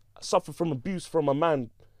been suffered from abuse from a man.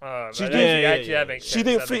 Oh, She right, did- actually, that makes She sense,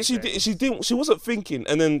 didn't that think. makes She sense. did. She didn't. She wasn't thinking.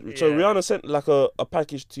 And then so Yeah. Rihanna sent like a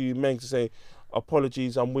package to Meg to say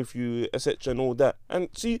apologies, I'm with you, etc. and all that. And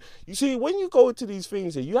you see, when you go into these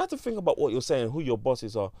things here, you have to think about what you're saying, who your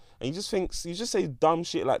bosses are, and you just say dumb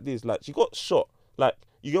shit like this. Like she got shot. Like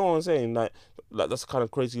you get what I'm saying? Like that's the kind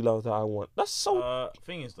of crazy love that I want. That's so.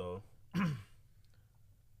 thing is though,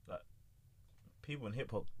 like people in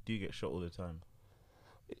hip hop do get shot all the time.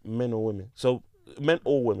 Men or women? So men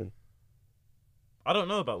or women? I don't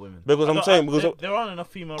know about women Because I'm saying because there aren't enough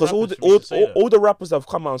female because rappers for me to say that. all the rappers that have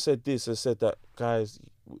come out and said this and said that, guys,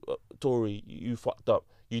 Tory, you fucked up.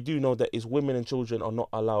 You do know that it's women and children are not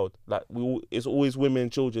allowed. Like it's always women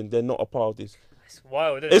and children. They're not a part of this. It's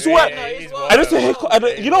wild. Isn't It's it? wild. Yeah, it is And it's the wild.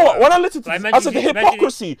 It is you know what? wild. When I listened to Like, this, I said the imagine-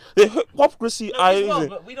 hypocrisy. The hypocrisy. No, as well,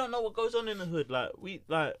 but we don't know what goes on in the hood. Like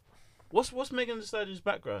what's Megan Thee Stallion's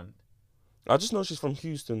background? I just know she's from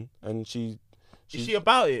Houston and Is she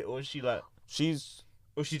about it, or is she like, she's.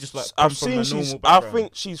 or is she just like? I've come from a seen normal I background?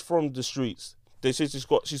 think she's from the streets. They say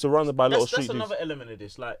she's surrounded by a lot of That's street dudes. another element of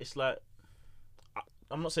this. Like it's like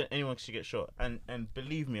I'm not saying anyone should get shot, and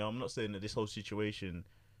believe me, I'm not saying that this whole situation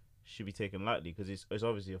should be taken lightly, because it's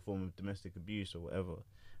obviously a form of domestic abuse or whatever.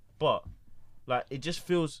 But like, it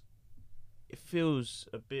feels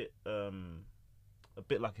a bit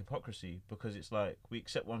like hypocrisy, because it's like we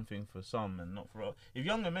accept one thing for some and not for all. If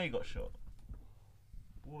Young M.A got shot,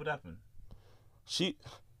 what would happen? See,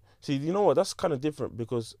 you know what? That's kind of different,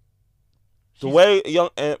 because the way Young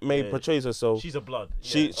M.A portrays herself, she's a blood.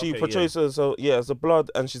 She portrays herself, as a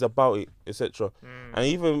blood, and she's about it, etc. And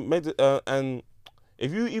even made it, and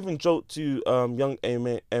if you even joke to Young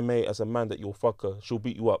M.A as a man that you'll fuck her, she'll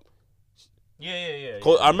beat you up. Yeah.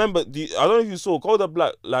 I remember I don't know if you saw Kodak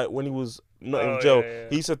Black, like when he was not in jail,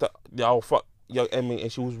 he said that I'll fuck Young M.A,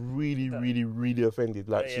 and she was really offended.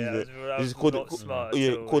 Like called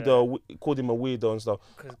him a weirdo and stuff.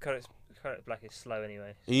 Because Kodak Black is slow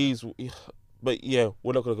anyway. But yeah,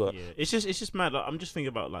 we're not gonna go. Yeah, it's just mad. Like, I'm just thinking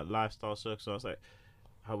about like lifestyle circles. Like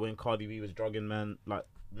how when Cardi B was drugging men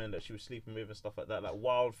that she was sleeping with and stuff like that. Like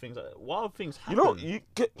wild things happen.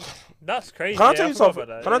 That's crazy. Can I tell you something?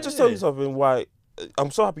 Can I just tell you something? Why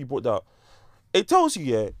I'm so happy you brought that up. It tells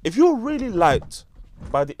you, if you're really liked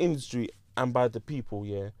by the industry and by the people,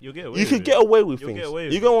 you'll get away. You can get away with things.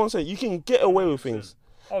 You get what I'm saying? You can get away with things.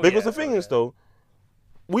 Because the thing is, though,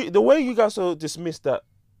 the way you guys so dismissed that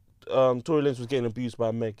Tory Lanez was getting abused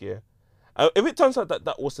by Meg, if it turns out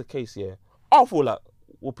that was the case, I feel like,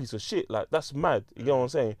 what piece of shit, like that's mad. You get what I'm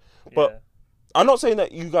saying? But I'm not saying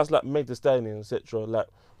that you guys like Meg Thee Stallion, etc. Like,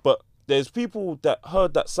 but there's people that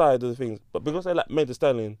heard that side of the things, but because they like Meg Thee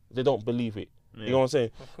Stallion, they don't believe it. You know what I'm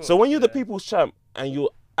saying? So when you're the people's champ and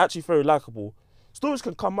you're actually very likable, stories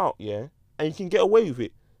can come out, and you can get away with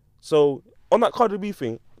it. So on that Cardi B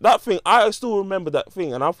thing, I still remember that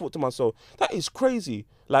thing, and I thought to myself, that is crazy.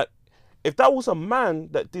 Like, if that was a man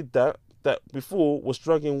that did that before was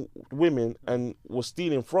drugging women and was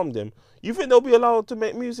stealing from them, you think they'll be allowed to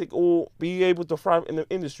make music or be able to thrive in the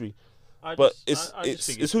industry?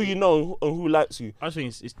 It's who you know and who likes you. I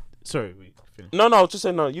think it's sorry. Finish. No, just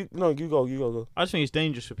say no. You go. I just think it's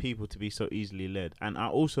dangerous for people to be so easily led, and I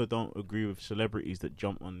also don't agree with celebrities that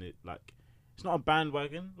jump on it. Like, it's not a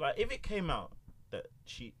bandwagon. Like, if it came out that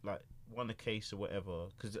she like won a case or whatever,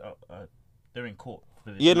 because they're in court.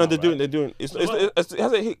 They're doing. It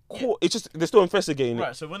hasn't hit court. It's just they're still investigating it.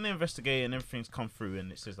 Right. So when they investigate and everything's come through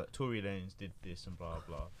and it says like Tory Lanez did this and blah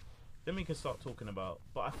blah, then we can start talking about.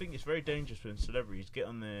 But I think it's very dangerous when celebrities get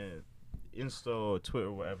on their Insta or Twitter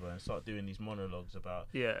or whatever and start doing these monologues about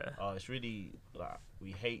it's really like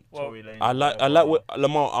we hate Tory Lanez. I like what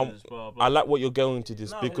Lamar. I like what you're going to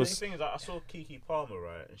this because the thing is, like, I saw Keke Palmer,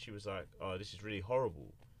 right, and she was like, "Oh, this is really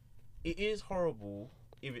horrible." It is horrible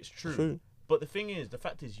if it's true. But the thing is, the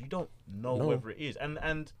fact is, you don't know whether it is,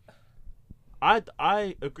 and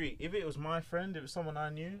I agree. If it was my friend, if it was someone I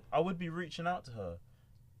knew, I would be reaching out to her.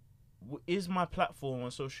 Is my platform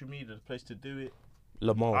on social media the place to do it?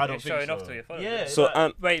 Lamar, I don't think showing so. off to your followers. Yeah.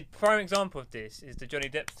 So wait, prime example of this is the Johnny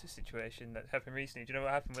Depp situation that happened recently. Do you know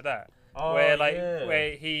what happened with that? Oh,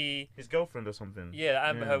 where his girlfriend or something. Yeah,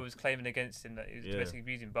 Amber Heard was claiming against him that he was domestic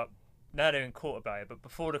abusing, but now they're in court about it. But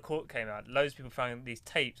before the court came out, loads of people found these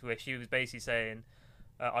tapes where she was basically saying,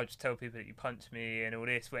 "I'll just tell people that you punched me" and all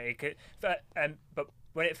this. Where it could, but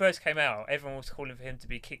when it first came out, everyone was calling for him to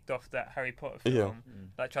be kicked off that Harry Potter film,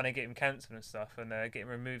 like trying to get him cancelled and stuff, and get him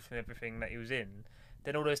removed from everything that he was in.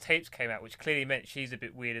 Then all those tapes came out, which clearly meant she's a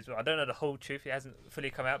bit weird as well. I don't know the whole truth; it hasn't fully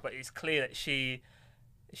come out, but it's clear that she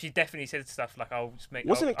definitely said stuff like, "I'll just make.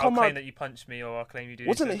 I'll claim that you punched me, or I'll claim you do."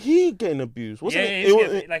 Wasn't he getting abused?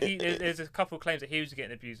 There's a couple of claims that he was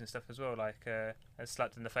getting abused and stuff as well, like and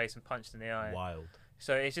slapped in the face and punched in the eye. Wild.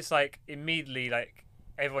 So it's just like immediately, like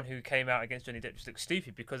everyone who came out against Johnny Depp just looked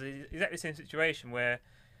stupid because it's exactly the same situation where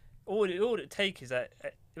all it takes is that.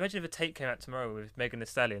 Imagine if a tape came out tomorrow with Megan Thee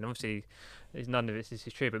Stallion. Obviously, none of this is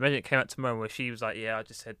true, but imagine it came out tomorrow where she was like, "Yeah, I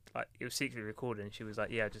just said," like it was secretly recorded, and she was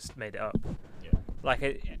like, "Yeah, I just made it up."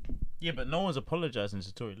 Yeah. But no one's apologizing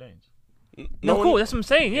to Tory Lanez. No, cool. That's what I'm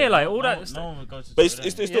saying. Yeah, like all that. No one would go to. But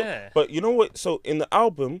it's but you know what? So in the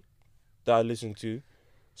album that I listened to,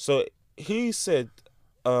 so he said,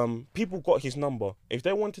 people got his number. If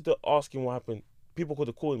they wanted to ask him what happened, people could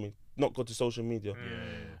have called him, not go to social media.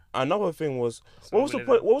 Another thing was, what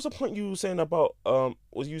was the point you were saying about?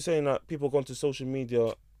 Was you saying that people gone to social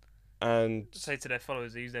media and say to their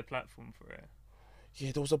followers they use their platform for it?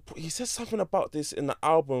 Yeah, there was he said something about this in the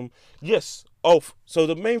album. Yes. Oh, so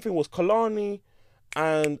the main thing was Kalani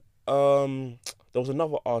and there was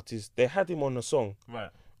another artist. They had him on a song. Right.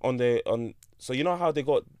 So you know how they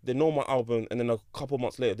got the normal album and then a couple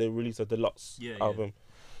months later they released a deluxe album.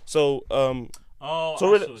 So Oh,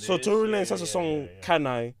 So Tory Lanez has a song Can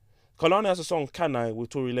I? Kalani has a song Can I with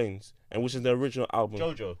Tory Lanez, and which is the original album.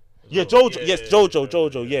 Jojo. Yeah, Jojo. Yes,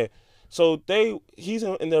 Jojo. Yeah. So he's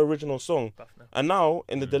in the original song, and now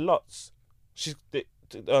in the deluxe, they're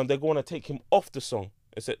going to take him off the song,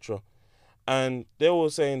 etc. And they were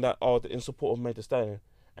saying that in support of Meg Thee Stallion,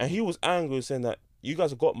 and he was angry, saying that you guys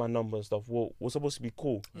have got my number and stuff. Well, we're supposed to be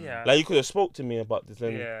cool. Yeah. Like you could have spoke to me about this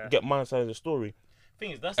and get my side of the story.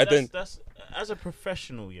 Thing is, that's as a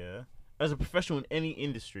professional, yeah. As a professional in any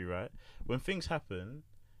industry, right? When things happen,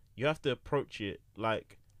 you have to approach it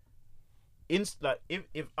like,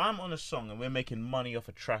 if I'm on a song and we're making money off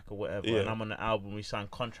a track or whatever, and I'm on an album, we sign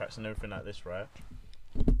contracts and everything like this, right?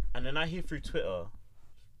 And then I hear through Twitter,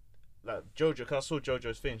 like Jojo, because I saw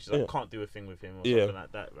Jojo's thing, she's like, can't do a thing with him or something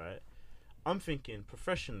like that, right? I'm thinking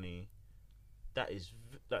professionally, that's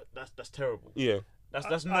terrible. Yeah.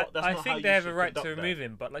 That's not. I think they have a right to remove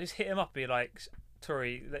him, but like just hit him up, be like,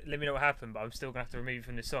 Tory, let me know what happened, but I'm still gonna have to remove you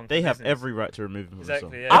from this song. They have every right to remove him from the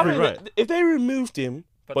song. Yeah. Every right. If they removed him,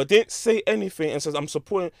 but didn't say anything and says I'm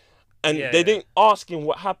supporting, and they didn't ask him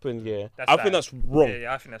what happened, I think that's wrong.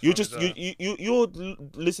 Yeah, I think that's you wrong just as well. you're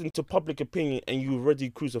listening to public opinion and you already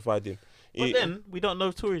crucified him. But then we don't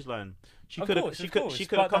know Tory's line. She could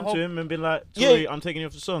have come to to him and been like, Tory, I'm taking you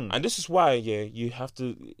off the song. And this is why, you have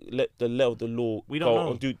to let the letter of the law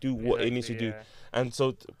go and do what it needs to do. And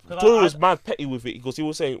so Tory was mad petty with it because he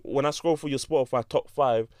was saying, when I scroll through your Spotify top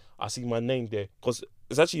 5, I see my name there. Because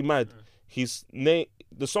it's actually mad. His name,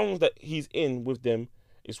 the songs that he's in with them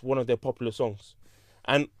is one of their popular songs.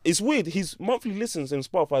 And it's weird, his monthly listens in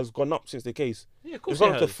Spotify has gone up since the case. Yeah, of course it's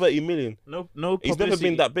gone up to 30 million. No publicity. He's never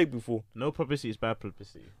been that big before. No publicity is bad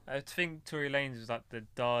publicity. I think Tory Lanez was like the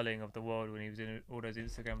darling of the world when he was in all those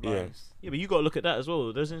Instagram lives. Yeah, but you got to look at that as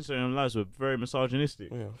well. Those Instagram lives were very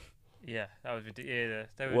misogynistic. Yeah, that was ridiculous.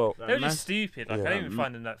 They were just stupid. Like I didn't even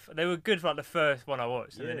find them that. They were good for like the first one I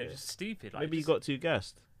watched, and then it was just stupid. Like, maybe you got too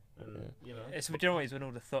gassed. You know, it's when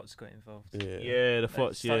all the thoughts got involved. The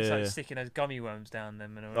thoughts. Started sticking those gummy worms down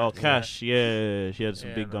them and all. Oh, Cash. She had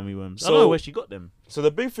some big gummy worms. So, I don't know where she got them. So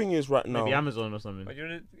the big thing is right now. Maybe Amazon or something. But you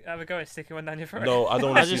want to have a go and sticking one down your throat? No, I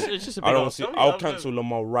don't. It's just a big I'll cancel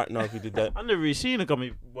Lamar right now if you did that. I've never really seen a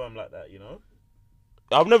gummy worm like that. You know.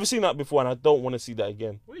 I've never seen that before, and I don't want to see that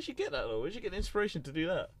again. Where did she get that though? Where did she get the inspiration to do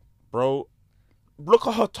that, bro? Look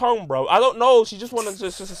at her tongue, bro. I don't know. She just wanted to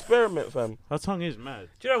just experiment, fam. Her tongue is mad.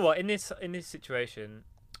 Do you know what? In this situation,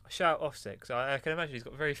 shout out Offset, because I can imagine he's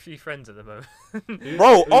got very few friends at the moment.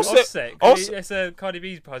 Bro, Offset. It's Cardi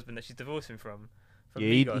B's husband that she's divorcing from.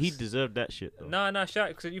 Yeah, he deserved that shit though. No, shout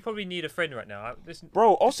out, because you probably need a friend right now.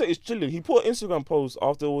 Bro, Offset is chilling. He put an Instagram post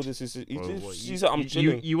after all this. He said, I'm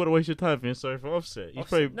chilling. You want to waste your time feeling sorry for Offset? He's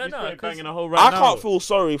probably banging a whole right now. I can't feel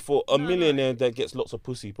sorry for a millionaire that gets lots of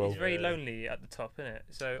pussy, bro. He's very lonely at the top, isn't it?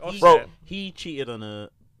 So Offset, he cheated on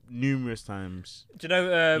her numerous times. Do you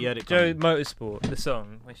know Joe Motorsport, the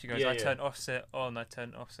song, when she goes, I turn Offset on, I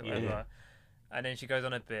turn Offset whatever. Yeah. And then she goes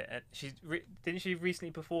on a bit, and didn't she recently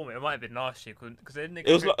perform it? It might have been last year, because it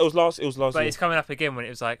was last. But year. It's coming up again when it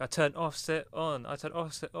was like, I turn Offset on, I turn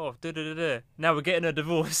Offset off. Now we're getting a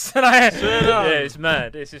divorce. It's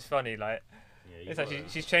mad. It's just funny, like it's like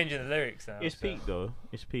she's changing the lyrics now. It's peak though.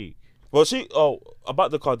 It's peak. Well,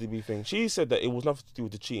 about the Cardi B thing, she said that it was nothing to do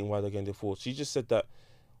with the cheating while they're getting divorced. She just said that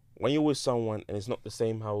when you're with someone and it's not the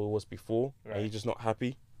same how it was before, and you're just not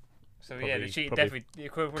happy. So the cheating definitely the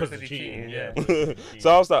equivalent of the cheating.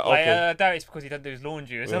 So I was like, okay. I doubt it's because he doesn't do his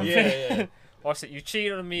laundry or something. Yeah. I said, you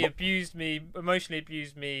cheated on me, abused me, emotionally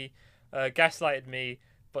abused me, gaslighted me,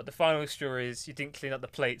 but the final straw is you didn't clean up the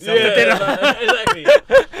plates after dinner. Exactly.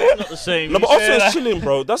 It's not the same. No, but Offset's chilling,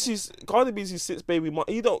 bro. That's his Cardi B's his six baby mom.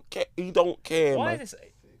 He don't care. Why man. is this?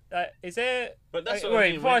 Is there? But that's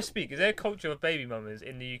before I speak, is there a culture of baby mamas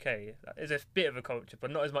in the UK? There's a bit of a culture,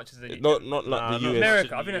 but not as much as the not like the US.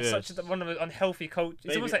 America. I think that's such one of the unhealthy culture.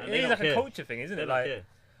 It's almost like it's like a culture thing, isn't it?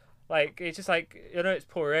 Like it's just like it's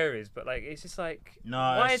poor areas, but like it's just like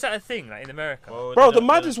why is that a thing like in America? Well, bro, the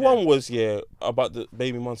maddest one was about the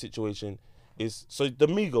baby mom situation is the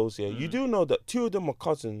Migos. You do know that 2 of them are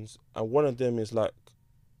cousins and one of them is like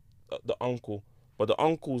the uncle, but the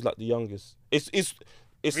uncle's like the youngest.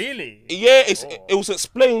 It's really? Yeah, it was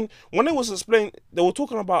explained. When it was explained, they were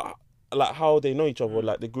talking about like how they know each other,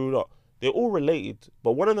 like they grew up. They're all related,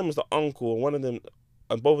 but one of them is the uncle and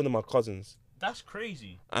both of them are cousins. That's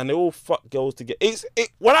crazy. And they all fuck girls together.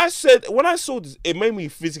 When I saw this, it made me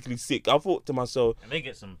physically sick. I thought to myself, and they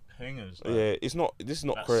get some pingers. This is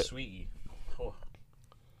not correct. Sweetie. Oh,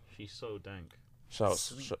 she's so dank. Shout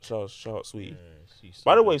Sweet. out, Sweetie. Yeah, she's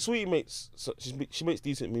By so the way, good. Sweetie makes she makes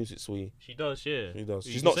decent music. Sweetie, She does, yeah. she does.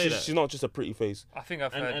 You She's can not say that. she's not just a pretty face. I think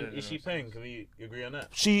I've heard And of is she it. paying? Can we agree on that?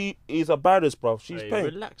 She is a baddest, bro. She's Hey, paying.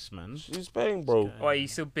 Relax, man. She's paying, bro. Why are you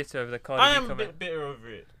still bitter over the Cardi I B am a comment? bit bitter over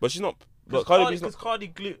it. But she's not. But Because Cardi B's not. Cardi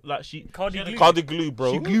glue, like Cardi she had a- glue. Cardi glue,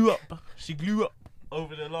 bro. She glue up. She glue up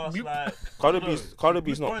over the last Bloop. like. Cardi I don't B's know, Cardi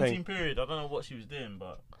B's not quarantine paying. period. I don't know what she was doing,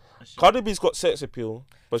 but. Cardi B's got sex appeal,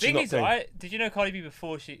 but she's Thing not is, paying. did you know Cardi B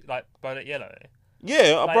before she like Violet Yellow?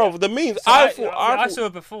 Yeah, like- bro. The means So I I thought. saw her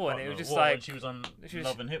before, and it was just like when she was on she was-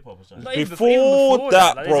 Love and Hip Hop or something. Not even Before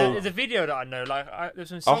that, like, bro. There's a video that I know. Like there's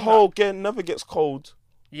some A song whole game never gets cold.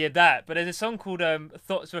 yeah, that. But there's a song called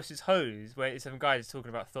 "Thoughts versus Hoes" where it's some guys talking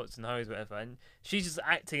about thoughts and hoes, whatever, and she's just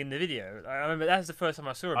acting in the video. Like, I remember that's the first time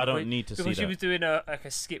I saw her. I don't because- need to see because she that. was doing a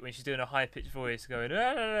skit when she's doing a high pitched voice, going, "Ah,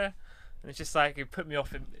 ah, ah," and it's just like it put me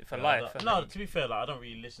off for life. I No, think. to be fair, like I don't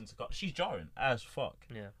really listen to. She's jarring as fuck.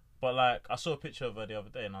 Yeah. But like I saw a picture of her the other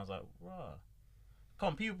day, and I was like, "Wow." Come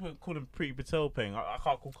on, people call him Pretty Patel paying. I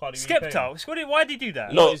can't call Cardi B paying. Skepta, why did he do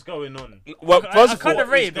that? No. What is going on? Well, I first of kind all, of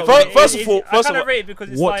rate it. first of all, I kind of rate it because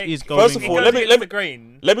it's What like is going First of on? all, it let goes me against the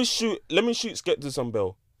grain. let me shoot Skepta some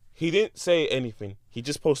bell. He didn't say anything. He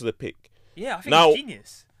just posted a pic. Yeah, I think Now- it's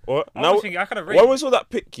genius. Or I now was thinking I kind of rate when it. we saw that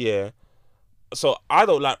pic, yeah. So I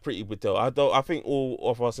don't like Pretty Patel. I think all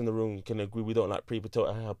of us in the room can agree we don't like Pretty Patel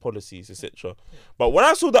and her policies, etc. But when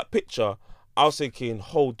I saw that picture, I was thinking,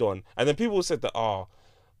 hold on. And then people said that,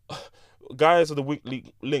 guys are the weak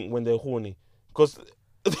link when they're horny, because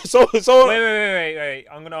so Wait.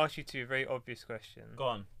 I'm going to ask you two very obvious questions. Go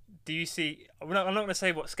on. Do you see... I'm not going to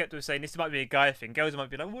say what Skepta was saying. This might be a guy thing. Girls might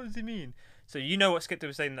be like, what does he mean? So you know what Skepta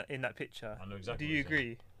was saying in that picture. I know exactly. Do you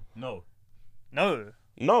agree? No. No.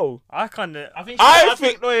 no. I kind of... I think.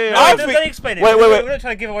 Don't explain it. Wait. We're not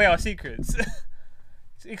trying to give away our secrets.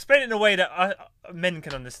 Explain it in a way that men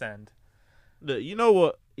can understand. Look, you know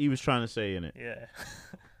what he was trying to say in it. Yeah.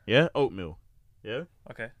 Yeah, oatmeal. Yeah.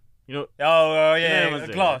 Okay. You know. Oh, you know yeah, them ones a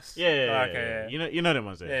there, glass. Yeah. Oh, okay, yeah. You know them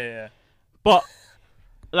ones there. Yeah. But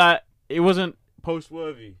like, it wasn't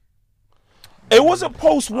post-worthy. It wasn't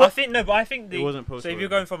post I what. think It wasn't so if post-worthy. you're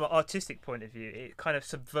going from an artistic point of view, it kind of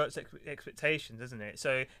subverts expectations, doesn't it?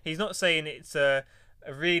 So he's not saying it's a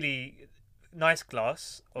really nice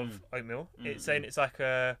glass of oatmeal. It's saying it's like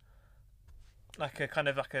a kind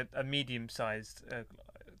of like a medium-sized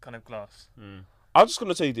kind of glass. I'm just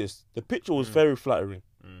gonna tell you this: the picture was very flattering.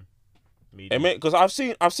 Medium. Because I've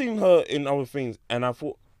seen her in other things, and I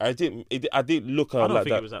thought I didn't look her I don't like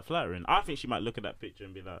think that. it was that flattering. I think she might look at that picture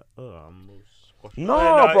and be like, "Oh, I'm all squashed." No,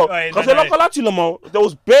 No, bro. wait, Because no, I'm not gonna lie to you, Lamar. There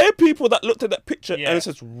was bare people that looked at that picture Yeah. and it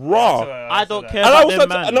says raw. I don't care And I about was them,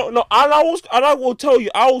 like, man. no, and I will tell you,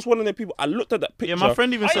 I was one of the people. I looked at that picture. Yeah, my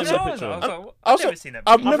friend even I sent know, me a I was picture. like, I I've was never like, seen that.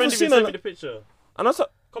 I've before. My never friend seen even sent her. me the picture. And I was like,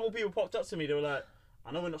 A couple people popped up to me. They were like,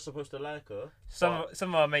 "I know we're not supposed to like her." Some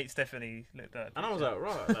of our mates definitely looked at. And I was like,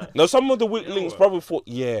 "Right." Like, no, some of the weak You know links what? probably thought,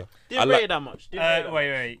 yeah. didn't rate it that much. Didn't rate it that much.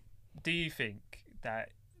 wait. Do you think that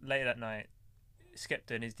later that night,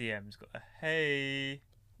 Skepta in his DMs got a hey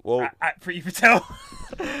Well, at Pretty Patel?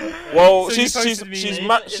 well, So you she's posted me-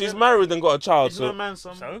 she's married and got a child. It's no So, man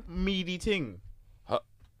some So? meaty thing.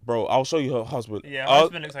 bro, I'll show you her husband. Yeah, her I'll-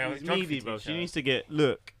 husband looks like a It's geography meaty, bro. teacher. She needs to get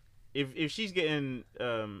look. If she's getting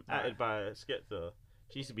atted by Skepta,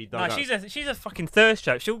 she needs to be dug No, out. she's a fucking thirst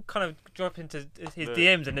trap. She'll kind of drop into his Look.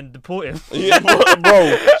 DMs and then deport him. yeah,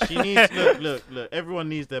 bro. She needs look. Everyone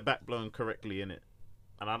needs their back blown correctly in it,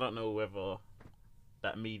 and I don't know whether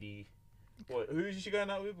that meaty. What? Who is she going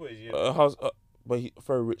out with? Boys? But he's a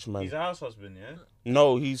very rich man. He's a house husband, yeah.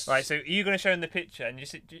 No, he's Right, so are you going to show him the picture and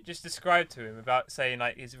just describe to him about saying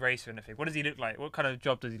like his race or anything? What does he look like? What kind of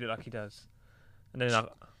job does he look like he does? And then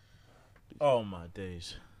Oh my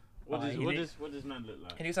days. What he does man look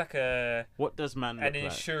like? he looks like a What does man look an like?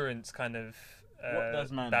 insurance kind of What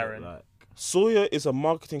does man baron. look like? Sawyer is a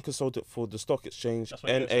marketing consultant for the stock exchange. That's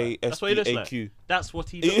what he looks like. That's what he looks like. NASDAQ. That's what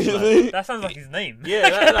he looks like. That sounds like his name.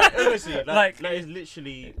 Yeah, like honestly, Like- that is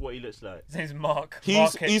literally what he looks like. His name's Mark. He's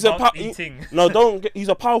Mark a eating. No, don't get. He's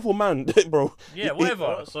a powerful man, bro. Yeah,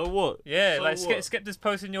 whatever. So what? Yeah, So like what? Skepta's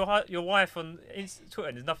posting your wife on Twitter,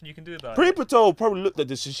 and there's nothing you can do about Pretty it. Patel probably looked at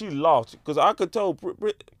this and she laughed because I could tell.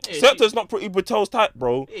 Yeah, Skepta's not Pretty Patel's type,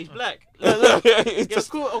 bro. He's black. Look. It's Yeah,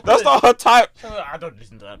 just- cool, okay. that's not her type. I don't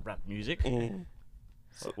listen to that rap music. Mm.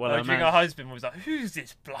 Well, Like, during her husband was like, "Who's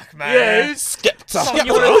this black man?" yeah, who's Skepta. Something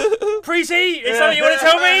you wanna, Preety, is something you want to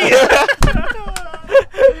tell me?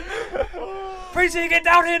 Preety, get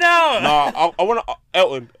down here now. Nah, I want to.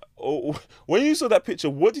 Elton, when you saw that picture,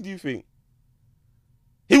 what did you think?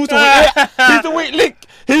 He was the weak. He's the weak link.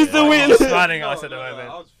 He's the weak I'm link. smiling. I said, I "Oh, man."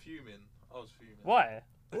 was fuming. Why?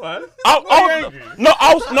 What? I was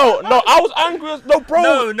angry as no,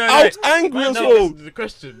 bro. No, I was angry as well. The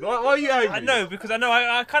question. Why are you angry? I know because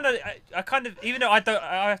I kind of even though I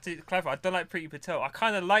have to clarify, I don't like Priti Patel. I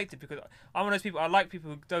kind of liked it because I'm one of those people. I like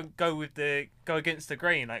people who don't go against the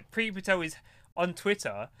grain. Like Priti Patel is on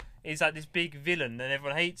Twitter. Is like this big villain and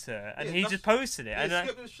everyone hates her, and he just posted it. Yeah, and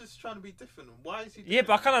Skip was just trying to be different. Why is he? Yeah,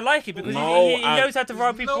 but I kind of like it because he knows how to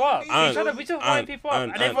rile people up. He's trying to rile people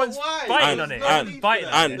up, and everyone's biting on it.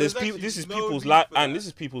 And there's people. This is people's lives. And this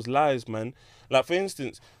is people's lives, man. Like for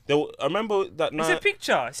instance, I remember that night. It's a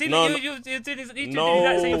picture. See, you're doing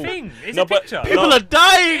that same thing. It's No, a picture. People are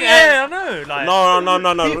dying. Yeah, I know. Like, No.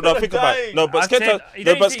 Think about it. No, but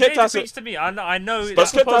Skepta has preach to me. I know. But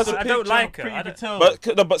Skepta has I don't like her. But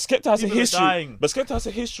Skepta has a People are history. dying. But Skepta has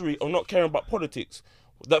a history of not caring about politics.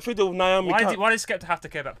 That video of Naomi. Why does Skepta have to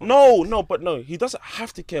care about politics? No. He doesn't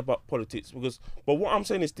have to care about politics because. But what I'm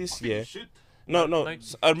saying is this year. Should. No.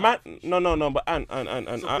 A man. No. But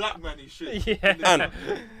It's a black man. He should. Yeah. and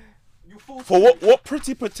for what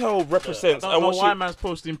Priti Patel represents I and don't what know why she. man's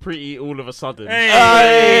posting Pretty all of a sudden.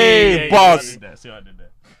 Hey, buzz. See what I did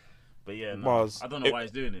there? But yeah, no, Buzz. I don't know why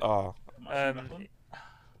he's doing it.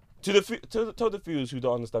 Tell the viewers who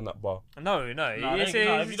don't understand that bar. No, it's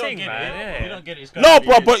a thing, man. If you don't get it, it's No, gonna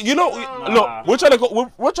bro, be but you know, look, we're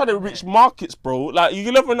trying to reach markets, bro. Like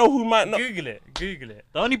you never know who might not. Google it.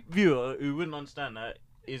 The only viewer who wouldn't understand that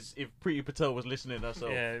is if Priti Patel was listening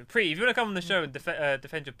herself. Yeah, Priti, if you want to come on the show and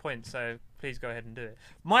defend your point, so please go ahead and do it.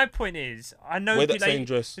 My point is, I know. Wear that same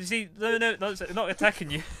dress. You see, no, not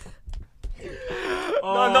attacking you.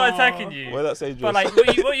 No, I'm not attacking you. Wear that same dress. But like,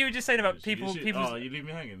 what you were just saying about people. Oh, you leave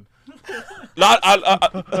me hanging. I've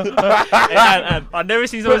never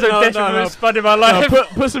seen someone so desperate spun in my life.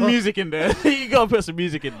 Put some music in there. You gotta put some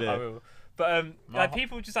music in I there. will. But like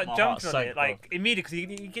people just like jumping on it like immediately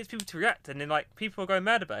because he gets people to react and then like people are going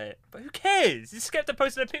mad about it. But who cares? It's Skepta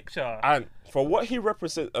posted a picture. And for what he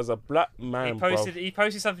represents as a black man, he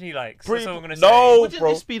posted something he likes. That's all I'm gonna say. No, Wouldn't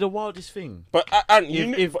this be the wildest thing? But he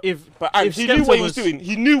knew what he was doing.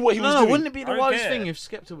 He knew what he was doing. Wouldn't it be the wildest thing if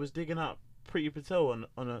Skepta was digging up Priti Patel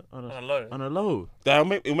on a low?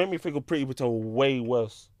 It made me think of Priti Patel way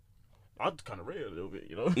worse. I'd kind of rate it a little bit,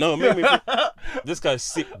 you know. No, it made me think, this guy's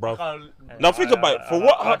sick, bro. Now think about it. For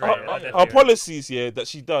what her policies here that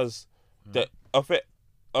she does that affect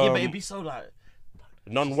but it'd be so like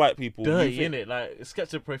non-white people. Dirty, innit? Like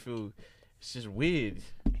Skepta profile, it's just weird.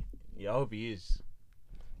 Yeah, I hope he is.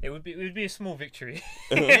 It would be a small victory.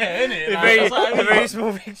 Yeah, innit? A very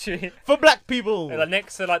small victory for black people. Like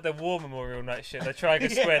next to like the war memorial night shit, the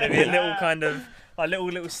Triangle Square, there'd be a little kind of a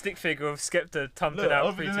little stick figure of Skepta thumping out.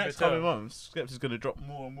 Over the next coming months, Skepta's gonna drop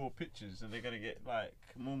more and more pictures, and they're gonna get like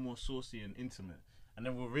more and more saucy and intimate, and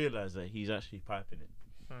then we'll realise that he's actually piping it.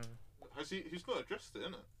 He's not addressed it,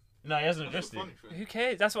 innit? No, he hasn't addressed it. Who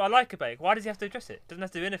cares? That's what I like about it. Why does he have to address it? Doesn't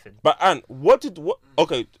have to do anything. But what do you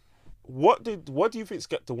think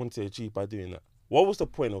Skepta wanted to achieve by doing that? What was the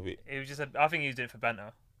point of it? It was just I think he was doing it for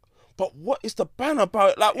banter. But what is the banner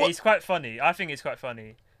about? Like, what? It's quite funny. I think it's quite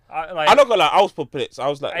funny. I'm not gonna lie, I was perplexed. I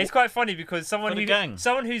was like, it's quite funny because someone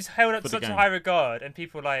who's held up to such a high regard and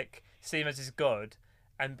people like see him as his god,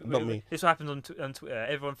 and this happens on Twitter.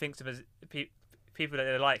 Everyone thinks of him as people that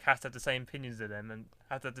they like has to have the same opinions as them and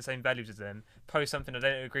have to have the same values as them. Post something that they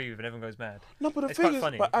don't agree with and everyone goes mad. No, but it's quite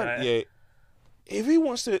funny. But if he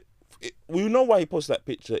wants to, we know why he posted that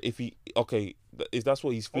picture. If that's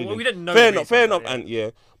what he's feeling. Well, we don't know. Fair enough,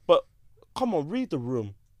 and but come on, read the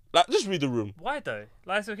room. Like, just read the room. Why though?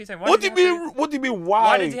 Like, that's what I keep saying. What do you mean? Why?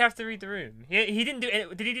 Why did he have to read the room? He didn't do.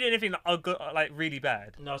 Did he do anything like really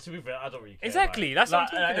bad? No, to be fair, I don't really care. Exactly. That's what I'm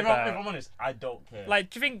talking about. If I'm honest, I don't care. Like,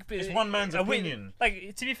 do you think it's one man's opinion?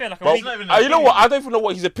 Like, to be fair, like you know what? I don't even know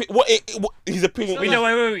what his opinion. What his opinion? We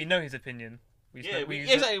know his opinion.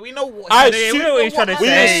 Exactly. We know what. We know what he's trying to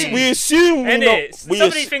say. We assume we know. Some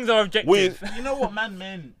of these things are objective. You know what man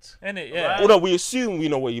meant. Innit? Yeah. Well, no, we assume we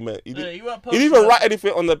know what he meant. He didn't even write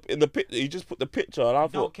anything in the picture. He just put the picture, and I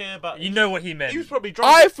thought. Don't care about. You know what he meant. He was probably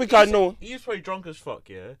drunk. I think I know. He was probably drunk as fuck.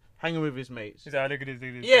 Yeah, hanging with his mates. He's like, look at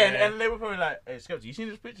this. Yeah, and they were probably like, "Hey, Skepta, you seen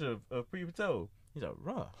this picture of Priti Patel?" He's like,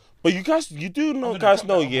 "Rah." But you do know,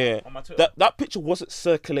 that picture wasn't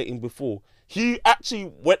circulating before. He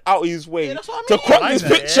actually went out his way to crack this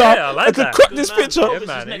picture. To crack this picture. His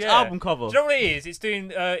next album cover. Do you know what it is? It's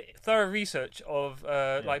doing thorough research of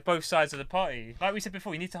like both sides of the party. Like we said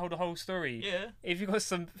before, you need to hold the whole story. Yeah. If you've got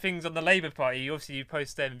some things on the Labour Party, obviously you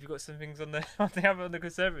post them. If you've got some things on the on the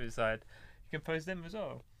Conservative side, you can post them as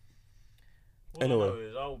well. What anyway, I know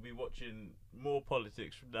is I will be watching more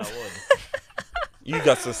politics from now on. You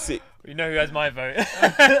guys are sick. You know who has my vote.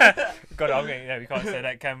 God, I'm getting. No, we can't say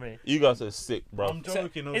that, can we? You guys are sick, bro. I'm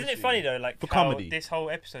joking. Isn't it funny though? Like For how comedy. this whole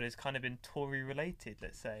episode has kind of been Tory related.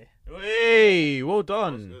 Let's say. Hey, well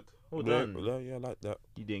done. Good. Well Yeah, done. I like that.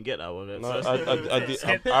 You didn't get that one. No,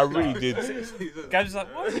 That's- I really did. Gab's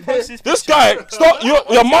like, why did you post this? This guy, stop!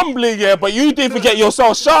 You're mumbling, yeah, but you didn't even get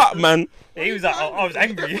yourself shot, man. He was like, I was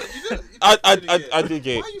angry. I did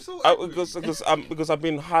get Why are you so it. Because I've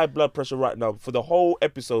been high blood pressure right now for the whole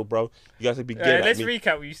episode, bro. You guys have been getting Let's at me.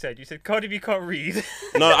 recap what you said. You said Cardi B can't read.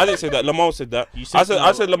 No, I didn't say that. Lamar said that. You said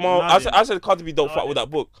I said no. Lamar. No, I I said Cardi B don't No, I fuck with didn't.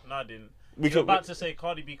 that book. No, I didn't. We You're could, about to say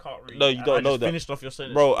Cardi B can't read. No, you don't I know just that. Finished off your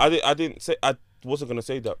sentence. bro. I didn't say. I wasn't gonna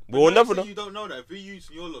say that. We'll never know, You don't know that. If we use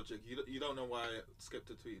your logic, you don't know why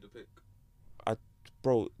Skepta tweeted the pic.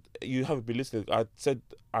 bro. You haven't been listening. I said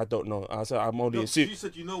I don't know. I said I'm only No, assuming. you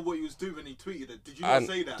said you know what he was doing when he tweeted it. Did you not And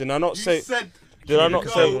say that? did I not You say- Said Did I you not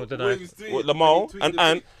know say- what Did I? he was doing What, when he Lamar tweeted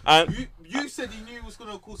the and pic? You said he knew it was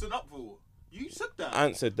gonna cause an uproar. You said that.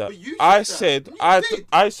 Ant said that. But you I said said that. You did.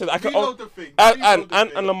 I said I can. Reload the thing. And Reload the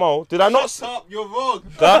thing. Lamar, did I not? Shut up, you're wrong.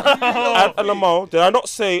 That, and Lamar, did I not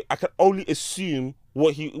say I can only assume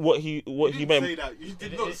what he You didn't meant? say that. You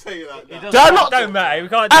did not say that. It Nah. Did I not? Don't matter. We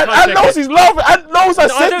can't. And check knows it. he's laughing. And knows I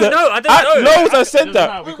No, I said don't that. know, I don't And know. knows I said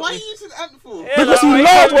that Wait, why are you using Ant for? Yeah, because like, he I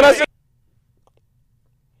laughed when I can't- said.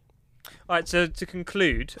 All right. So to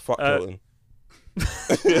conclude, Fuck Hilton.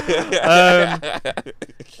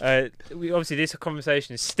 we obviously this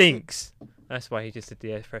conversation stinks. That's why he just did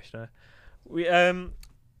the air freshener. We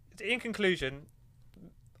in conclusion,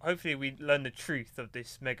 hopefully we learn the truth of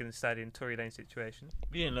this Megan Thee Stallion Tory Lane situation.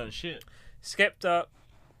 You didn't learn shit. Skepta,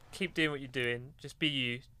 keep doing what you're doing. Just be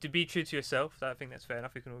you. To be true to yourself. I think that's fair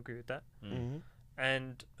enough. We can all agree with that. Mm-hmm.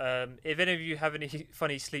 And if any of you have any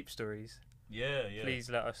funny sleep stories, Yeah. please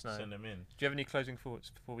let us know. Send them in. Do you have any closing thoughts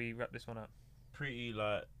before we wrap this one up? Pretty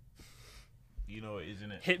like, you know what it is,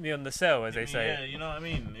 innit? Hit me on the cell, as they say. Yeah, you know what I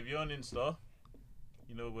mean. If you're on Insta,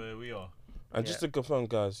 you know where we are. And just to confirm,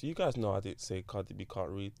 guys, you guys know I didn't say Cardi B can't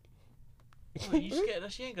read. Well, you scared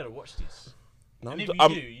that she ain't gonna watch this. No, And if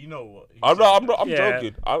I'm, you do, you know what? I'm Yeah,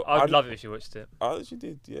 joking. I'd love it if you watched it. She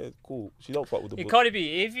did, yeah, cool. She don't fuck with the Yeah, book. Cardi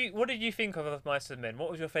B, what did you think of Mice and Men? What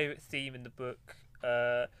was your favourite theme in the book?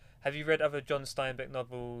 Have you read other John Steinbeck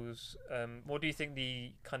novels? What do you think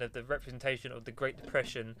the kind of the representation of the Great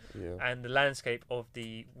Depression Yeah. and the landscape of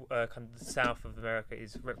the kind of the South of America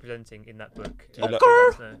is representing in that book? Do you like- Let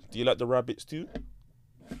us know. Do you like the rabbits too?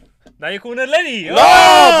 Now you're calling her Lenny. No,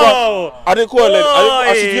 Oh! I didn't call her Lenny.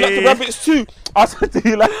 I said, do you like the Oi. rabbits too? I said, do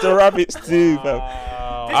you like the rabbits too, fam?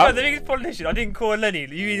 This man's the biggest politician. I didn't call her Lenny.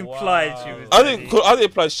 You implied she was. I Lenny. didn't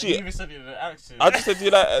apply You shit. even said it in an accent. I just said, do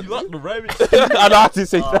you like... you like the rabbits? I know I didn't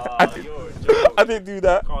say that. Ah, you're a joke. I didn't do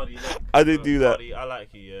that. Cardi, look, I didn't do that. Cardi, I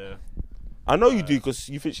like you, yeah. I know you do because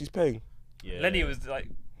you think she's paying. Yeah. Lenny was like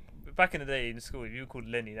back in the day in school. If you were called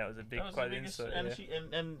Lenny, that was a big, That was quite the an biggest, insult. and Yeah. she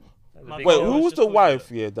and That was a my big Wait, girl deal. who was just the called wife?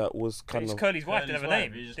 her- Yeah, that was kind It's of... Curly's wife. Didn't have a Curly's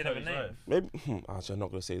name. wife, he just Didn't have a Curly's name. wife. Maybe... Actually, I'm not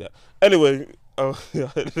going to say that. Anyway...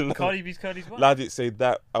 Cardi B's Curly's wife. I didn't say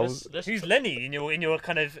that. I was... Who's Lenny in your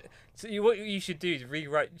kind of? So what you should do is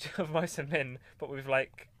rewrite Mice and Men, but with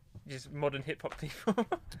like just modern hip hop people.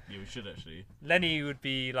 Yeah, we should actually. Lenny would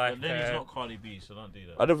be like. But Lenny's not Cardi B, so don't do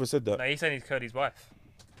that. I never said that. No, he's saying he's Curly's wife.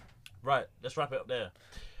 Right, let's wrap it up there.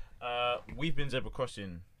 We've been Zebra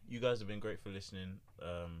Crossing. You guys have been great for listening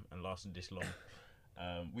and lasting this long.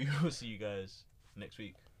 We will see you guys next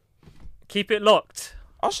week. Keep it locked.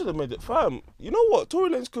 I should have made it. Fam, you know what?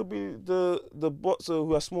 Tory Lanez could be the boxer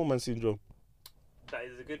who has small man syndrome. That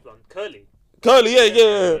is a good one. Curly. Curly,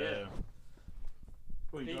 yeah. Yeah.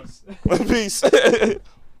 What you Peace. Peace.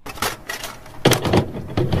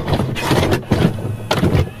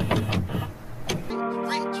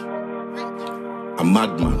 A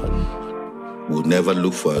madman would never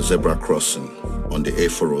look for a zebra crossing on the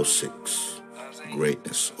A406.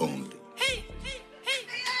 Greatness only.